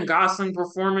the Ryan Gosling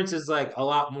performance is like a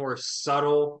lot more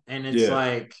subtle, and it's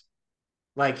Yeah,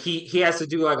 like he has to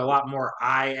do like a lot more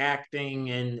eye acting,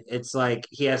 and it's like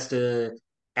he has to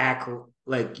act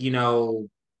like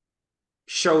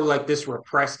show like this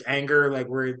repressed anger, like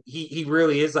where he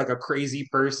really is like a crazy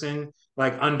person,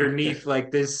 like underneath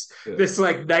like this yeah, this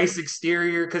like nice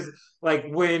exterior. Because like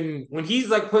when he's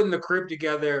like putting the crib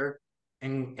together,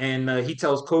 and he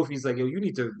tells Kofi, he's like, yo, you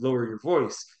need to lower your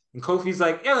voice. And Kofi's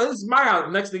like, yeah, this is my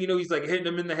house. Next thing you know, he's like hitting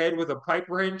him in the head with a pipe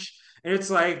wrench. And it's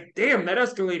like, damn, that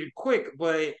escalated quick.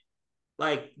 But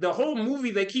like the whole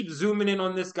movie, they keep zooming in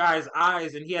on this guy's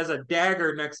eyes, and he has a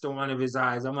dagger next to one of his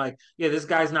eyes. I'm like, yeah, this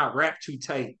guy's not wrapped too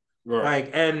tight. right. Like,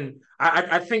 and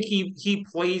I think he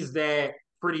plays that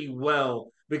pretty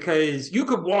well, because you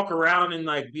could walk around and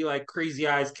like be like Crazy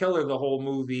Eyes Killer the whole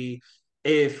movie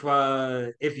if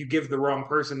you give the wrong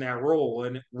person that role,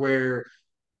 and where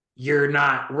you're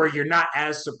not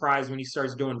as surprised when he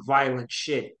starts doing violent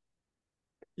shit.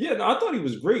 Yeah, no, I thought he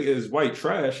was great as white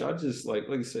trash. I just like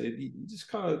I said, he just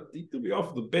kind of he threw me off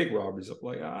of the bank robberies. I'm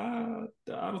like, I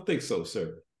don't think so,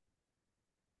 sir.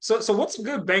 So what's a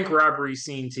good bank robbery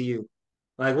scene to you?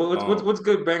 Like what's Um,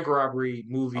 good bank robbery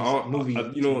movie you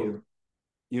to know,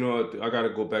 you? I got to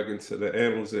go back into the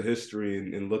annals of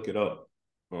history and look it up.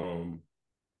 Um,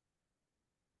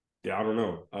 yeah, I don't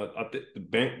know. I think the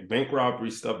bank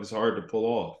robbery stuff is hard to pull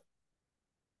off.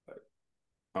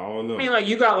 I don't I mean, know. like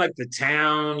you got like The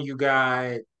Town, you got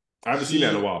I haven't seen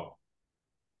that in a Heat. while.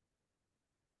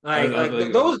 I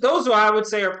think Those I would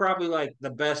say are probably like the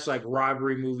best like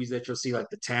robbery movies that you'll see, like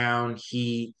The Town,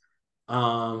 Heat.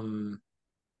 Um,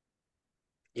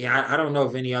 Yeah, I don't know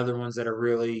of any other ones that are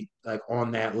really like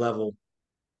on that level.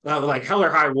 Like Hell or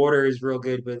High Water is real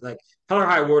good, but like Hell or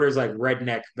High Water is like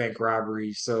redneck bank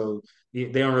robbery, so they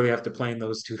don't really have to play in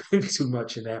those too too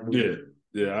much in that Yeah, movie.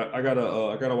 yeah. I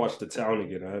gotta watch The Town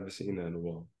again. I haven't seen that in a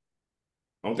while.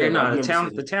 I don't Yeah, think I've no, never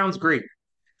the seen. town's great,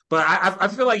 but I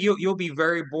feel like you'll be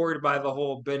very bored by the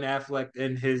whole Ben Affleck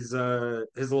and his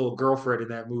little girlfriend in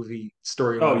that movie Oh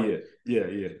storyline. yeah, yeah,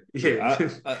 yeah, Yeah, yeah.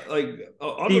 I like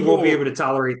all the he won't be able little to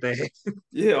tolerate that.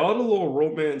 yeah, all the little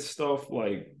romance stuff.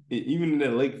 Like even in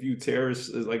that Lakeview Terrace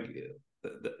is like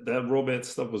that romance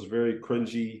stuff was very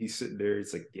cringy. He's sitting there.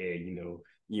 It's like, yeah,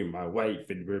 you're my wife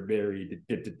and we're married.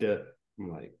 Da, da, da.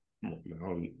 I'm like, come on, man,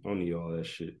 I don't need all that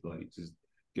shit. Like, just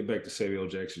get back to Samuel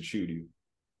Jackson shoot you.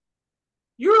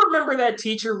 You remember that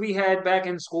teacher we had back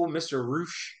in school, Mr.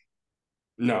 Roosh?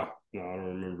 No, no, I don't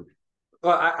remember.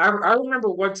 Well, I remember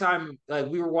one time like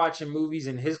we were watching movies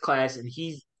in his class, and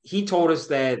he told us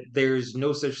that there's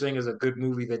no such thing as a good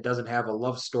movie that doesn't have a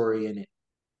love story in it.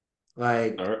 All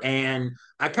Like, right. and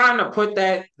I kind of put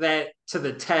that to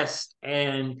the test,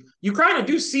 and you kind of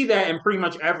do see that in pretty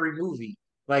much every movie.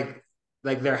 Like,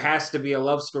 like there has to be a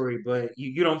love story, but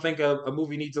you don't think a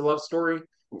movie needs a love story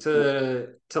to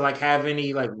like have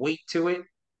any like weight to it.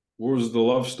 What was the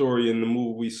love story in the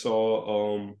movie we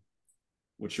saw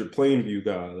with your Plainview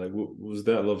guy? Like what was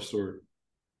that love story?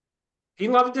 He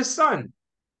loved his son.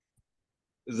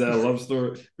 Is that a love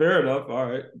story? Fair enough. All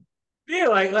right. Yeah,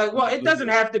 well, it doesn't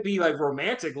have to be like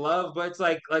romantic love, but it's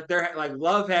like there like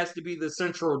love has to be the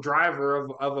central driver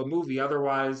of a movie.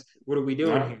 Otherwise, what are we All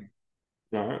doing right. here?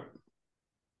 All right.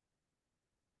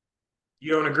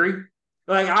 You don't agree?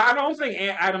 Like I don't think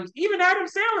even Adam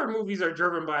Sandler movies are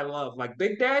driven by love. Like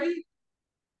Big Daddy,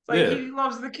 it's like Yeah. he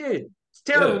loves the kid. It's a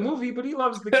terrible Yeah. movie, but he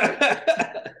loves the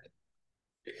kid.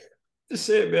 Just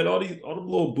saying, man, all the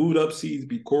little boot up scenes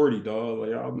be corny, dog.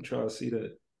 Like I'm trying to see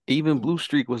that. Even Blue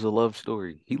Streak was a love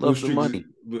story. He Blue loved the Streak is money.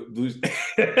 Blue.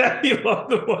 He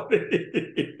loved the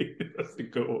money. That's the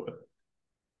good one.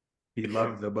 He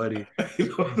loved the buddy. He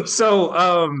loved the- So,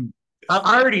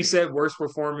 I already said worst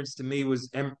performance to me was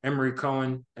Emery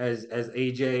Cohen as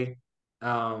AJ.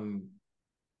 Um,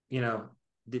 you know,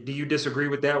 do you disagree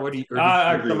with that? What do you, or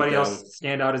I did agree with somebody that one. else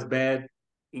stand out as bad?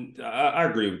 I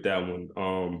agree with that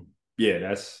one. Yeah,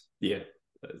 that's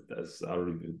I don't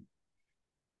even.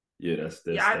 Yeah,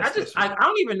 Yeah, that's I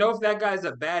don't even know if that guy's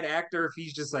a bad actor if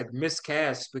he's just like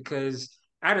miscast because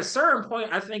at a certain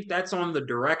point I think that's on the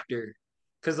director.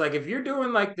 Because like if you're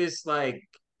doing like this like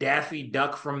Daffy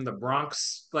Duck from the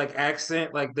Bronx like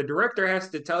accent, like the director has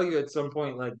to tell you at some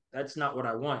point like that's not what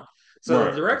I want. So the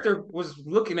right. director was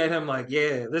looking at him like,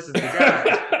 yeah, this is the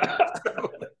guy.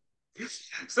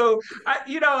 So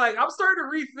like I'm starting to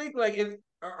rethink like if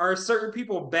are certain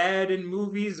people bad in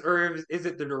movies or is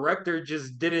it the director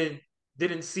just didn't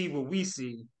see what we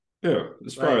see? Yeah,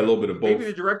 it's probably a Like little bit of maybe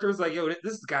the both. director was like, "Yo,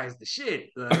 this guy's the shit."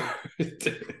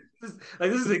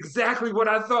 This is exactly what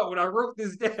I thought when I wrote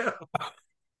this down.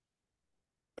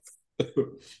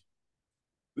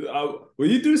 Well,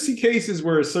 you do see cases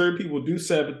where certain people do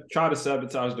try to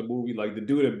sabotage the movie. Like the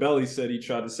dude at Belly said he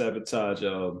tried to sabotage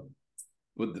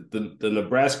with the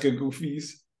Nebraska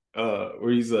Goofies,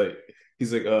 where he's like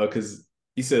because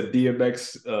he said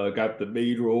DMX got the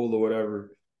main role or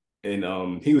whatever,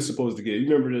 and he was supposed to get. You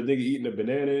remember the nigga eating a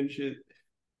banana and shit?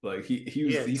 Like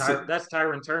Yeah, he said That's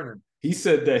Tyron Turner.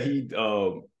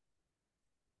 that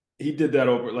he did that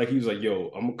over like he was like,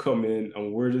 yo, I'm gonna come in, I'm gonna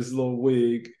wear this little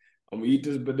wig, I'm gonna eat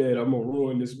this banana, I'm gonna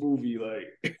ruin this movie.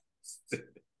 Like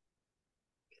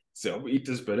so I'm gonna eat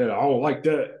this banana. I don't like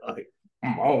that. Like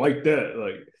I don't like that.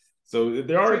 Like so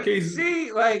there are cases. See,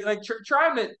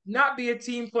 trying to not be a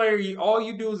team player, all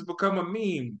you do is become a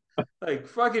meme, like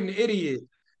fucking idiot.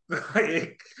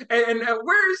 Like, and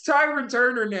where's Tyron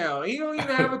Turner now? He don't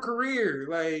even have a career.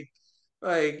 Like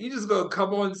you just gonna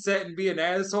come on set and be an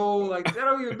asshole? Like that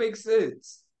don't even make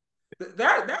sense.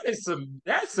 That is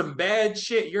that's some bad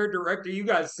shit. You're a director. You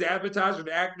got sabotaging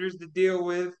actors to deal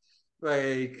with.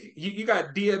 Like you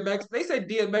got DMX. They said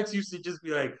DMX used to just be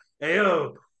like, "Hey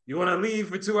yo, you want to leave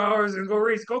for 2 hours and go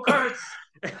race go karts?"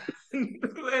 and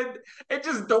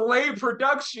just delay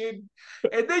production.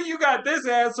 And then you got this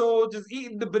asshole just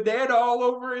eating the banana all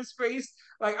over his face.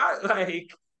 Like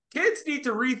kids need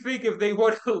to rethink if they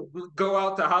want to go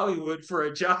out to Hollywood for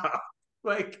a job.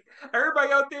 Like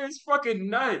everybody out there is fucking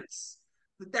nuts.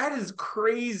 That is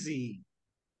crazy.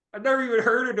 I've never even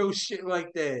heard of no shit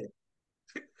like that.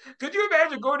 Could you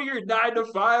imagine going to your 9 to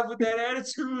 5 with that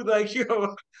attitude? Like,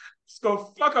 just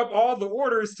go fuck up all the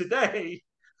orders today.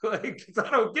 Like, I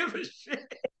don't give a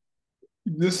shit.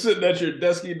 Just sitting at your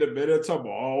desk eating a banana talking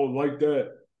about, oh, like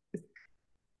that.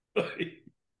 That's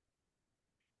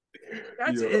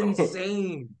Yo.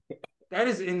 insane. That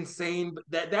is insane.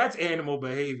 That's animal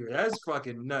behavior. That's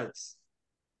fucking nuts.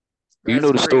 Do you That's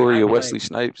know the crazy. story I'd of be like, Wesley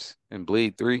Snipes in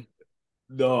Blade 3?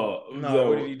 No, no,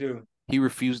 what did no. he do? He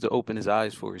refused to open his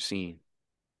eyes for a scene.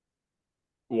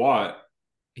 Why?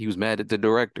 He was mad at the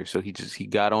director, so he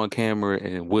got on camera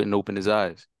and wouldn't open his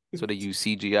eyes. So they used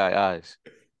CGI eyes.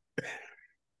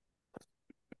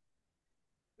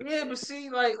 Yeah, but see,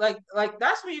 like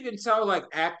that's when you can tell like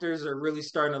actors are really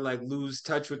starting to like lose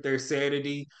touch with their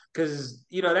sanity because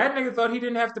that nigga thought he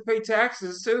didn't have to pay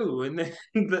taxes too, and then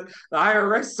the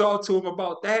IRS saw to him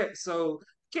about that. So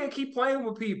you can't keep playing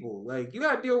with people. Like you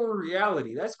gotta deal with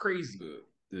reality. That's crazy.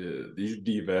 Yeah, these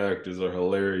diva actors are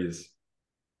hilarious.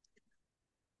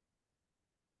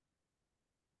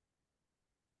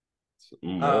 I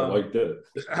don't like Um, that.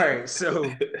 all right, so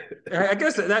I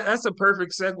guess that's a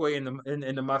perfect segue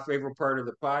into my favorite part of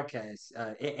the podcast,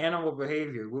 animal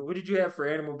behavior. What did you have for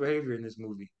animal behavior in this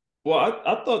movie? Well,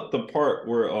 I thought the part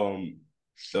where uh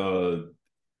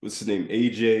what's his name?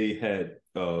 AJ had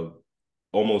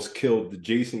almost killed the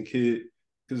Jason kid.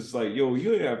 Cause it's like, yo,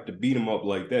 you didn't have to beat him up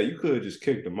like that. You could have just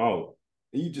kicked him out.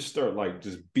 And you just start like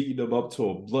just beating him up to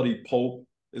a bloody pulp.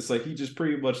 It's like he just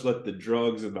pretty much let the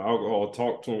drugs and the alcohol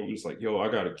talk to him. It's like, yo, I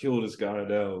gotta kill this guy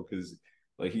now because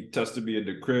like he tested me at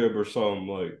the crib or something.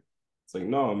 Like it's like,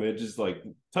 no, man, just like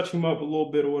touch him up a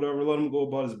little bit or whatever, let him go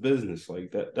about his business.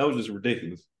 Like that was just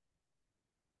ridiculous.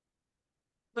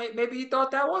 Maybe he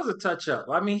thought that was a touch up.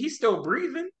 I mean, he's still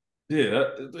breathing. Yeah,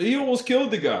 he almost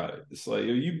killed the guy. It's like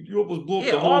you almost blew up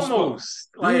Yeah, the whole spot. almost.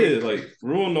 Yeah, Like, like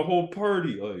ruined the whole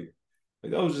party. Like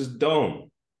that was just dumb.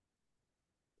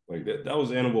 Like that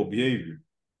was animal behavior.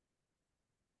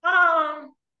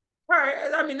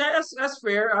 right. I mean, that's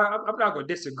fair. I'm not gonna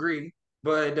disagree,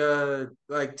 but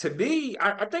like to me,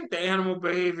 I think the animal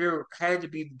behavior had to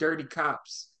be dirty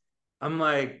cops. I'm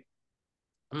like,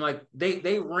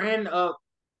 they ran up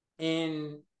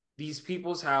in these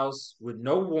people's house with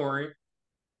no warrant,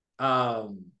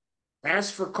 um,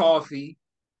 asked for coffee,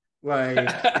 like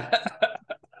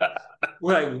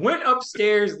like went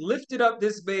upstairs, lifted up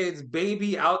this man's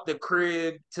baby out the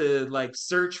crib to like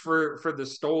search for the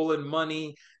stolen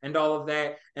money and all of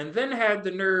that, and then had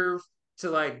the nerve to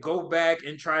like go back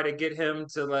and try to get him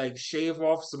to like shave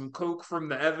off some coke from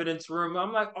the evidence room.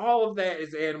 I'm like, all of that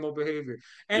is animal behavior.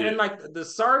 And Yeah. like the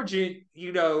sergeant,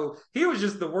 he was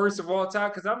just the worst of all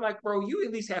time because I'm like, bro, you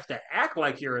at least have to act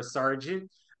like you're a sergeant.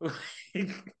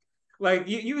 Like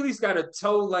you at least got to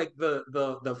toe like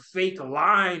the fake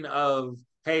line of,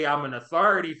 hey, I'm an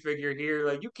authority figure here.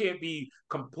 Like you can't be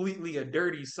completely a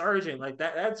dirty sergeant like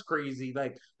that. That's crazy.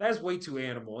 Like that's way too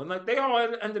animal. And like they all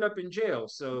ended up in jail.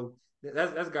 So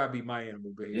that's got to be my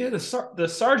animal Yeah, behavior. the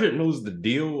sergeant knows the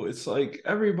deal. It's like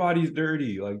everybody's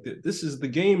dirty. Like this is the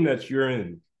game that you're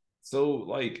in. So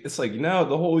like it's like now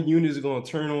the whole unit is gonna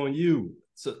turn on you.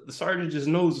 So the sergeant just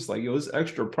knows it's like, yo, it's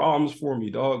extra problems for me,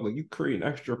 dog. Like you creating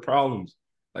extra problems.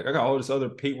 Like I got all this other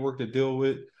paperwork to deal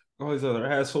with, all these other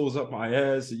assholes up my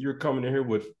ass, and you're coming in here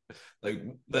with like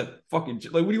that fucking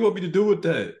like, what do you want me to do with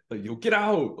that? Like, yo, get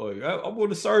out. Like I'm on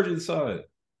the sergeant side.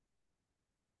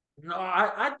 No,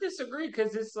 I disagree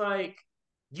because it's like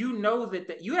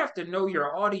that you have to know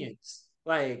your audience.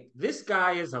 Like this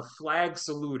guy is a flag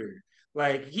saluter.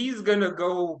 Like he's gonna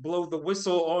go blow the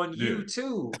whistle on Yeah. you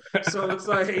too. So it's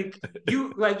like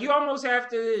you almost have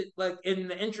to like in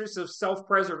the interest of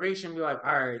self-preservation be like,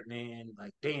 all right, man,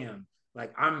 like damn,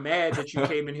 like I'm mad that you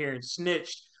came in here and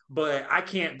snitched, but I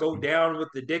can't go down with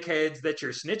the dickheads that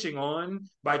you're snitching on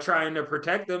by trying to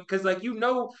protect them because like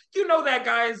that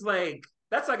guy's like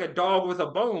that's like a dog with a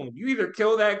bone. You either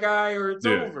kill that guy or it's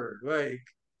Yeah. over. Like,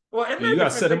 well, in Yeah, you their gotta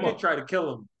defense, set they him did up. try to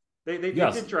kill him. You They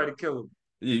gotta did try to kill him.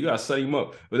 Yeah, you gotta set him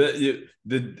up. But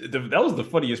that was the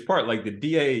funniest part. Like the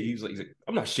DA, he's like,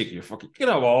 I'm not shaking your fucking get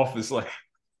out of my office. Like,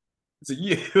 it's like,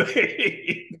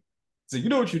 yeah. So you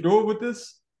know what you're doing with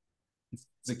this?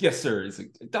 It's like, yes, sir. It's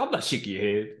like, I'm not shaking your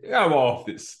head. Get out of my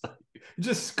office.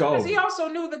 Just Because he scum. also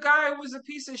knew the guy was a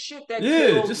piece of shit that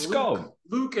Yeah, killed just scum.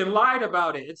 Luke and lied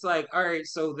about it. It's like, all right,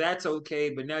 so that's okay,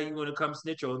 but now you want to come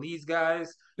snitch on these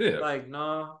guys? Yeah, Like,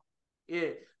 no. Yeah,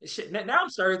 shit. Now I'm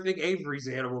starting to think Avery's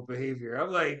animal behavior.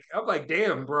 I'm like,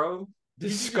 damn, bro. Did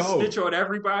just you just snitch scum. on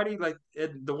everybody? Like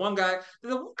the one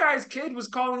guy's kid was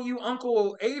calling you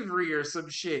Uncle Avery or some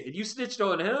shit, and you snitched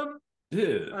on him?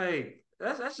 Yeah, Like,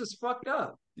 that's just fucked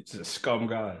up. he's a scum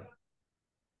guy.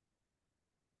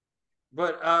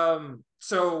 But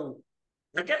so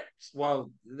I guess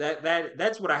well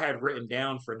that's what I had written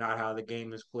down for not how the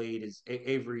game is played is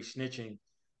Avery snitching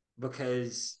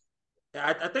because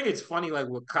I think it's funny like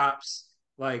with cops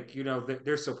like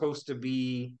they're supposed to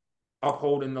be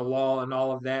upholding the law and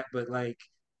all of that, but like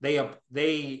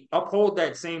they uphold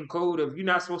that same code of you're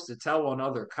not supposed to tell on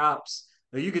other cops.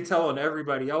 Like, you can tell on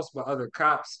everybody else but other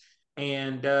cops,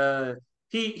 and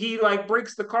he like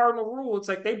breaks the cardinal rule. It's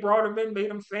like they brought him in, made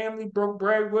him family, broke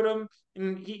bread with him,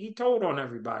 and he told on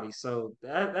everybody. So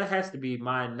that has to be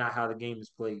mine, not how the game is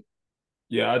played.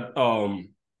 Yeah,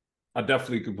 I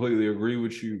definitely completely agree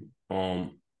with you.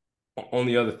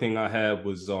 Only other thing I had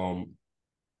was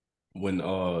when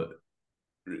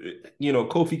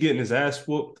Kofi getting his ass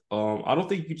whooped. I don't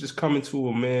think you just come into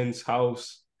a man's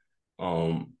house,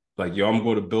 like, yo, I'm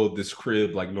going to build this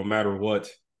crib, like, no matter what,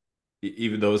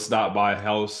 even though it's not my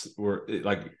house, or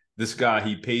like, this guy,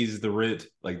 he pays the rent,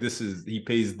 like, he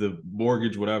pays the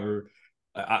mortgage, whatever.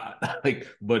 Like,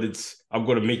 but I'm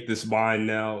going to make this mine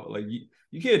now. Like,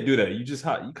 you can't do that. You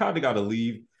kind of got to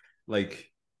leave,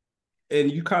 like, and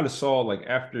you kind of saw, like,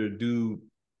 after dude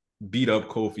beat up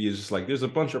Kofi, is just like there's a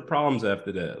bunch of problems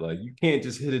after that. Like, you can't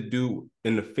just hit a dude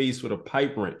in the face with a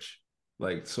pipe wrench.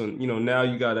 Like, so now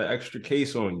you got an extra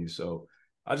case on you. So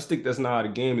I just think that's not how the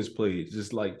game is played.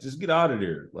 Just get out of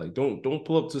there. Like, don't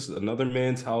pull up to another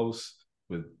man's house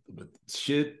with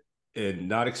shit and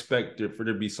not expect for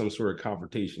there to be some sort of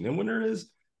confrontation. And when there is,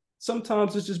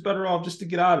 sometimes it's just better off just to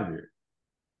get out of there.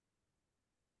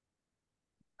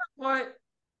 What?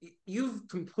 You've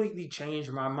completely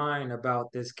changed my mind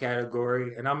about this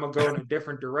category, and I'm gonna go in a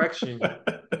different direction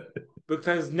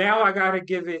because now I gotta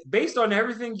give it based on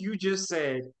everything you just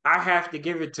said. I have to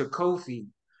give it to Kofi,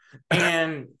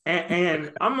 and I'm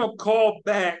gonna call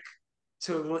back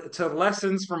to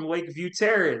lessons from Lakeview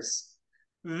Terrace.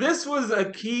 This was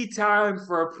a key time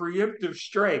for a preemptive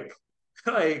strike.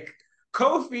 Like,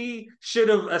 Kofi should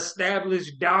have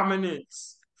established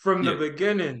dominance from the Yeah,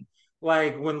 beginning.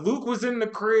 Like, when Luke was in the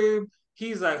crib,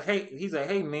 he's like,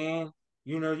 hey man,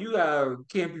 you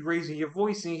can't be raising your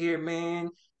voice in here, man,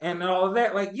 and all of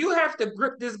that. Like, you have to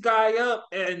grip this guy up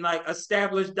and like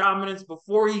establish dominance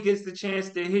before he gets the chance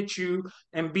to hit you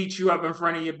and beat you up in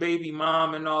front of your baby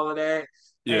mom and all of that,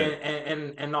 yeah,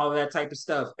 and all of that type of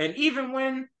stuff. And even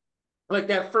when like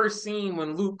that first scene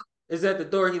when Luke is at the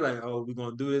door, he like, oh, we're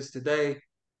gonna do this today.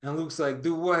 And Luke's like,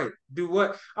 do what? Do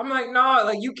what? I'm like, nah,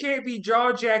 like you can't be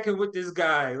jaw jacking with this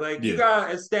guy. Like you yeah,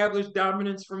 gotta establish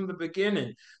dominance from the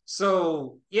beginning.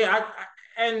 So yeah,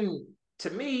 and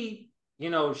to me,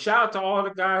 shout out to all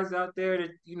the guys out there that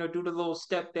do the little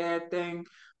stepdad thing.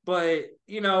 But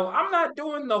I'm not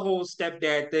doing the whole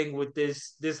stepdad thing with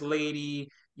this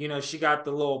lady. She got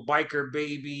the little biker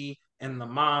baby and the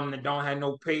mom that don't have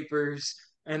no papers,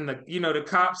 and the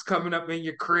cops coming up in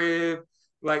your crib,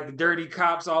 like the dirty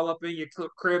cops all up in your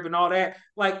crib and all that.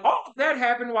 Like, all of that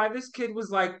happened while this kid was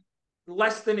like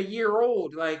less than a year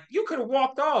old. Like, you could have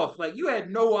walked off. Like, you had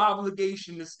no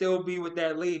obligation to still be with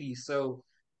that lady. So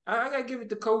I gotta give it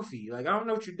to Kofi. Like, I don't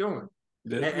know what you're doing.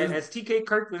 As TK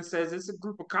Kirkland says, it's a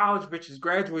group of college bitches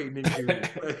graduating in June.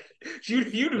 Like,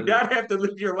 you do not have to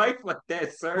live your life like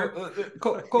that, sir. Well,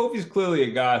 Kofi's clearly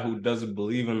a guy who doesn't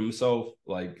believe in himself.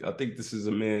 Like, I think this is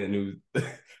a man who,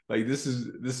 like, this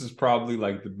is probably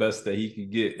like the best that he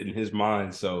could get in his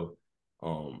mind. So,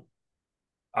 um,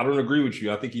 I don't agree with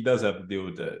you. I think he does have to deal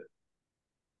with that.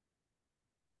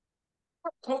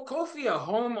 Kofi a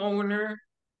homeowner,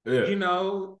 Yeah,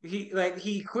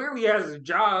 he clearly has a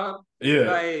job.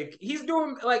 yeah, Like, he's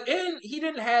doing like, and he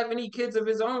didn't have any kids of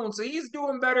his own, so he's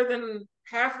doing better than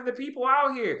half of the people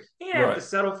out here. He didn't have to right.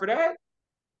 settle for that.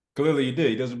 Clearly, he did.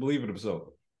 He doesn't believe in himself.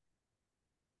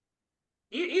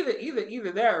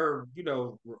 Either that, or we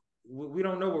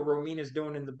don't know what Romina's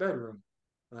doing in the bedroom.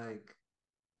 Like,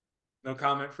 no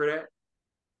comment for that.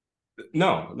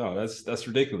 No, no, that's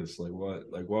ridiculous. Like, what?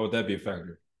 Like, why would that be a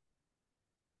factor?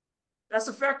 That's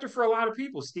a factor for a lot of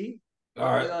people, Steve. All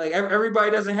right. Like,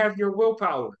 everybody doesn't have your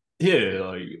willpower. Yeah,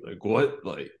 like what?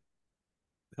 Like,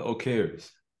 who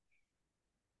cares?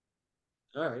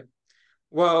 All right.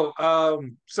 Well,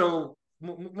 so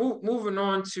moving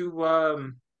on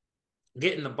to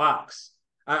get in the box.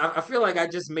 I feel like I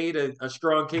just made a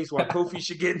strong case why Kofi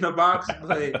should get in the box,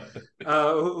 but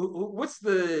what's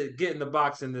the get in the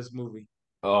box in this movie?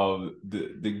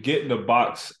 The get in the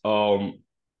box.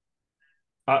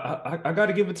 I got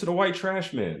to give it to the white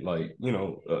trash man. Like,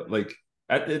 like,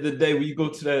 at the end of the day, when you go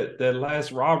to that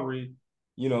last robbery,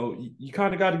 you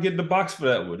kind of got to get in the box for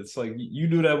that one. It's like you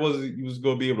knew you was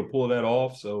going to be able to pull that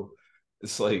off. So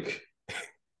it's like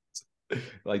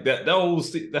like that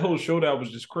whole showdown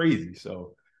was just crazy.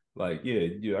 So, like,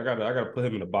 yeah, I gotta put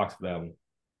him in the box for that one.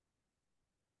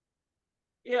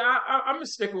 Yeah, I'm gonna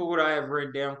stick with what I have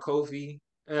written down. Kofi.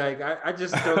 Like I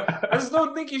just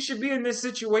don't think you should be in this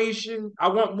situation. I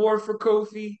want more for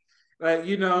Kofi. Like,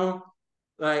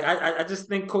 like I just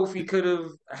think Kofi could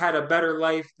have had a better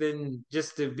life than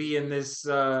just to be in this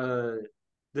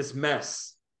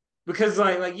mess. Because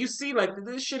like you see, like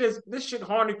this shit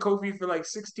haunted Kofi for like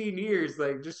 16 years,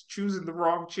 like just choosing the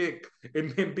wrong chick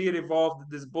and being involved in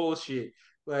this bullshit.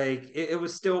 Like it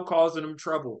was still causing him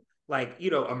trouble. Like,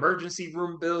 emergency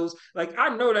room bills. Like, I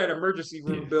know that emergency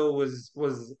room Yeah, bill was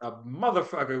a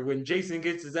motherfucker when Jason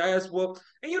gets his ass whooped.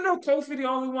 And Kofi the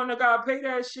only one that gotta pay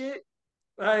that shit.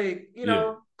 Like,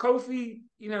 yeah, Kofi,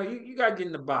 you gotta get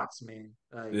in the box, man.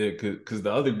 Like, yeah. Because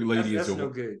the other lady is that's a no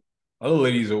good. other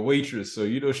lady's a waitress, so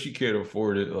she can't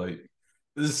afford it. Like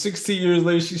this is 16 years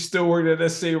later, she's still working at that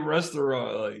same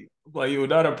restaurant. Like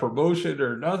not a promotion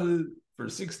or nothing for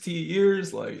 16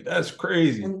 years. Like that's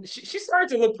crazy. And she started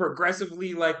to look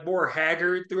progressively like more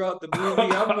haggard throughout the movie.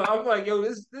 I'm like, yo,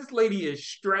 this lady is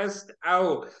stressed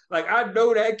out. Like, I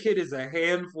know that kid is a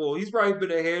handful. He's probably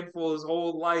been a handful his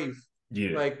whole life.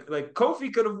 Yeah. Like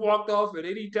Kofi could have walked off at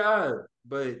any time,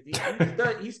 but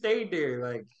he stayed there.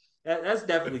 Like that's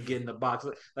definitely getting the box.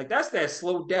 Like that's that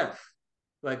slow death.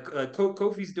 Like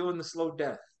Kofi's doing the slow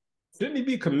death. Shouldn't he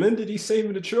be commended? He's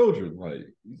saving the children. Like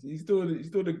he's doing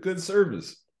a good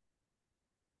service.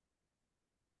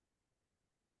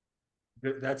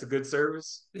 That's a good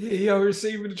service. Yeah, he out here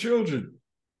saving the children.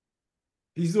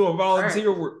 He's doing All right.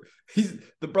 volunteer work. He's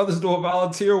the brother's doing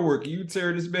volunteer work. And you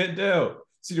tearing this man down.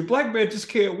 See, the black man just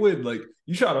can't win. Like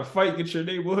you try to fight, get your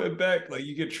neighborhood back. Like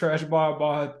you get trash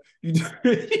by you do,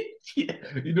 yeah,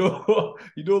 you do a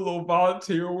little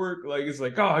volunteer work. Like it's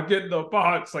like, oh, get in the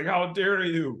box. Like how dare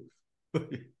you?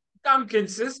 I'm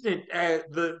consistent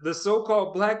at the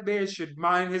so-called black man should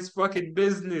mind his fucking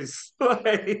business.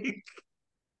 Like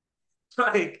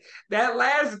that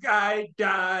last guy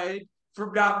died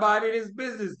from not minding his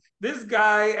business. This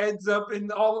guy ends up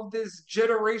in all of this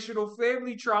generational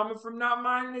family trauma from not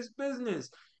minding his business.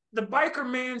 The biker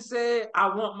man said,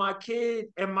 I want my kid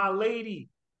and my lady.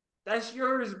 That's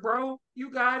yours, bro.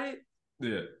 You got it.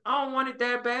 Yeah. I don't want it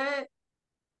that bad.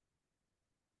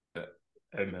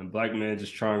 Hey man, black man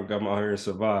just trying to come out here and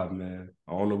survive, man.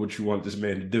 I don't know what you want this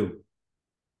man to do.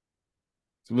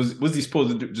 So was he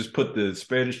supposed to do? Just put the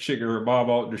Spanish chick and her mom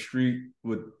out in the street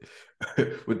with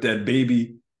with that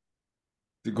baby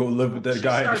to go live with that She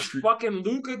guy in the starts street? fucking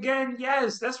Luke again.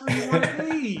 Yes, that's where you want to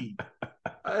be.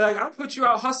 Like, I'll put you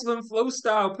out hustling flow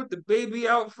style. Put the baby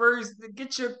out first.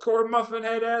 Get your core muffin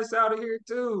head ass out of here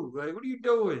too. Like, what are you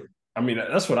doing? I mean,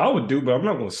 that's what I would do, but I'm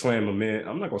not gonna slam a man.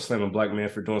 I'm not gonna slam a black man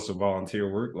for doing some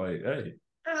volunteer work. Like, hey,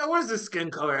 What does the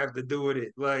skin color have to do with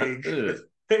it? Like,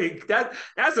 like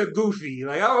that's a goofy.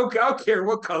 Like, I don't care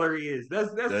what color he is.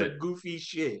 That's that some goofy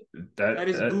shit. that That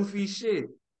is that goofy shit.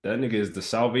 that nigga is the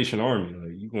Salvation Army.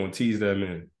 Like, you gonna tease that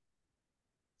man?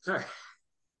 Sorry.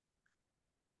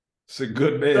 It's a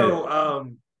good man. So,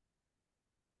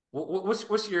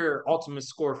 what's your ultimate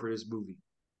score for this movie?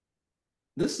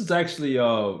 This is actually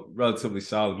a relatively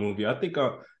solid movie. I think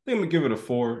I'm gonna give it a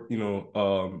 4.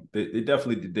 They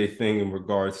definitely did their thing in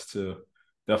regards to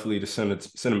definitely the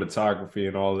cinematography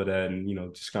and all of that,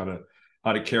 and just kind of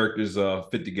how the characters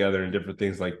fit together and different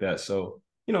things like that. So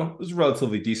it was a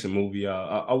relatively decent movie.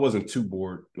 I wasn't too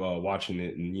bored watching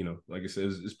it, and like I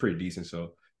said, it's pretty decent.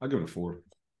 So I'll give it a 4.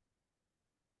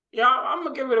 Yeah, I'm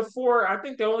gonna give it a 4. I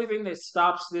think the only thing that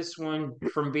stops this one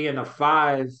from being a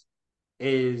 5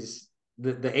 is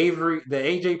the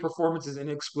AJ performance is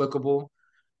inexplicable,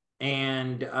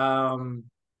 and I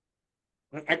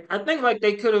think like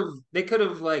they could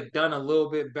have like done a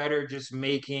little bit better just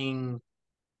making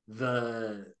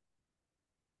the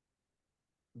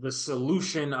the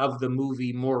solution of the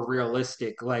movie more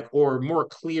realistic, like, or more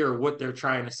clear what they're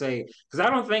trying to say. Because I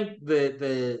don't think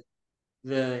the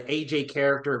AJ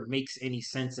character makes any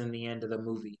sense in the end of the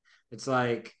movie. It's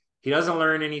like he doesn't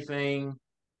learn anything.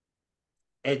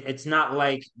 It's not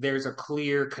like there's a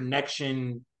clear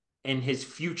connection in his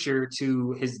future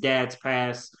to his dad's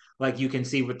past, like you can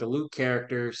see with the Luke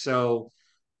character. So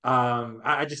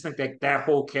I just think that that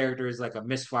whole character is like a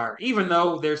misfire, even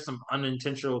though there's some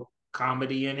unintentional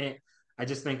comedy in it. I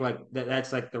just think like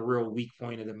that's like the real weak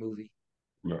point of the movie.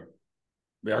 Right.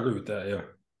 Yeah, I agree with that. Yeah.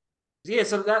 Yeah,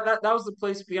 so that was the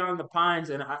place beyond the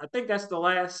pines, and I think that's the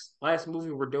last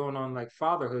movie we're doing on like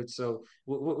fatherhood. So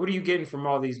what are you getting from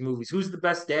all these movies? Who's the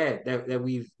best dad that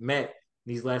we've met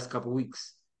these last couple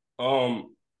weeks?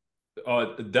 Um,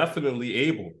 Definitely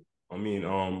Abel. I mean,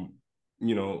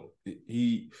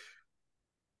 he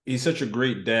he's such a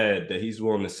great dad that he's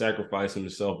willing to sacrifice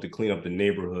himself to clean up the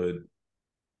neighborhood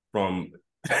from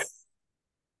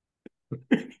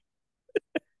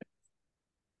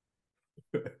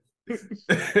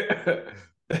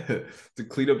to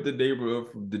clean up the neighborhood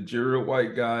from degenerate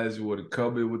white guys who want to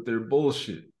come in with their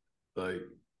bullshit. Like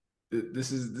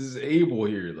this is Abel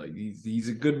here. Like he's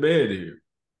a good man here.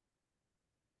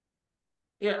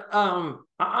 Yeah, I'm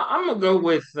gonna go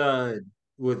with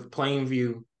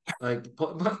Plainview. Like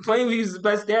Plainview is the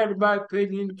best dad in my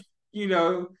opinion. You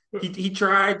know, he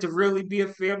tried to really be a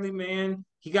family man.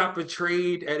 He got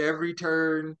betrayed at every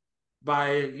turn by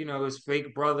his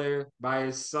fake brother, by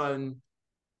his son.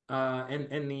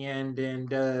 In the end,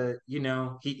 and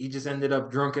he just ended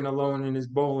up drunk and alone in his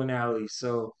bowling alley.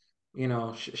 So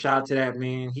shout out to that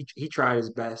man. He tried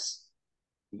his best.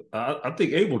 I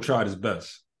think Abel tried his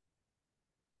best.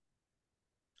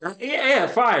 Yeah,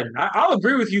 fine. I'll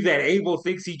agree with you that Abel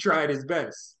thinks he tried his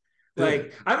best. Yeah.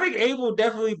 Like, I think Abel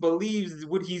definitely believes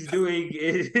what he's doing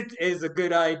is a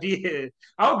good idea.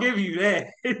 I'll give you that.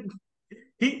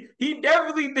 He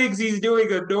definitely thinks he's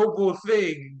doing a noble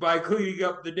thing by cleaning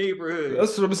up the neighborhood.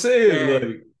 That's what I'm saying. And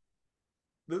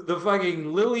Like the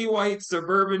fucking lily white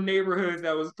suburban neighborhood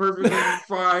that was perfectly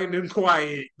fine and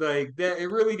quiet, like that, it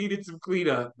really needed some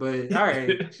cleanup. But all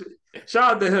right,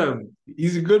 shout out to him.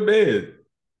 he's a good man.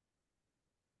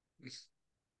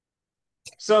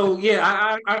 So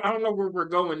yeah, I don't know where we're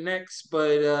going next,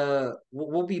 but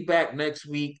we'll be back next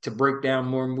week to break down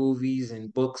more movies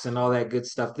and books and all that good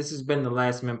stuff. This has been the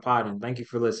Last Man Pod, and thank you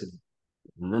for listening.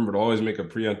 Remember to always make a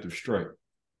preemptive strike.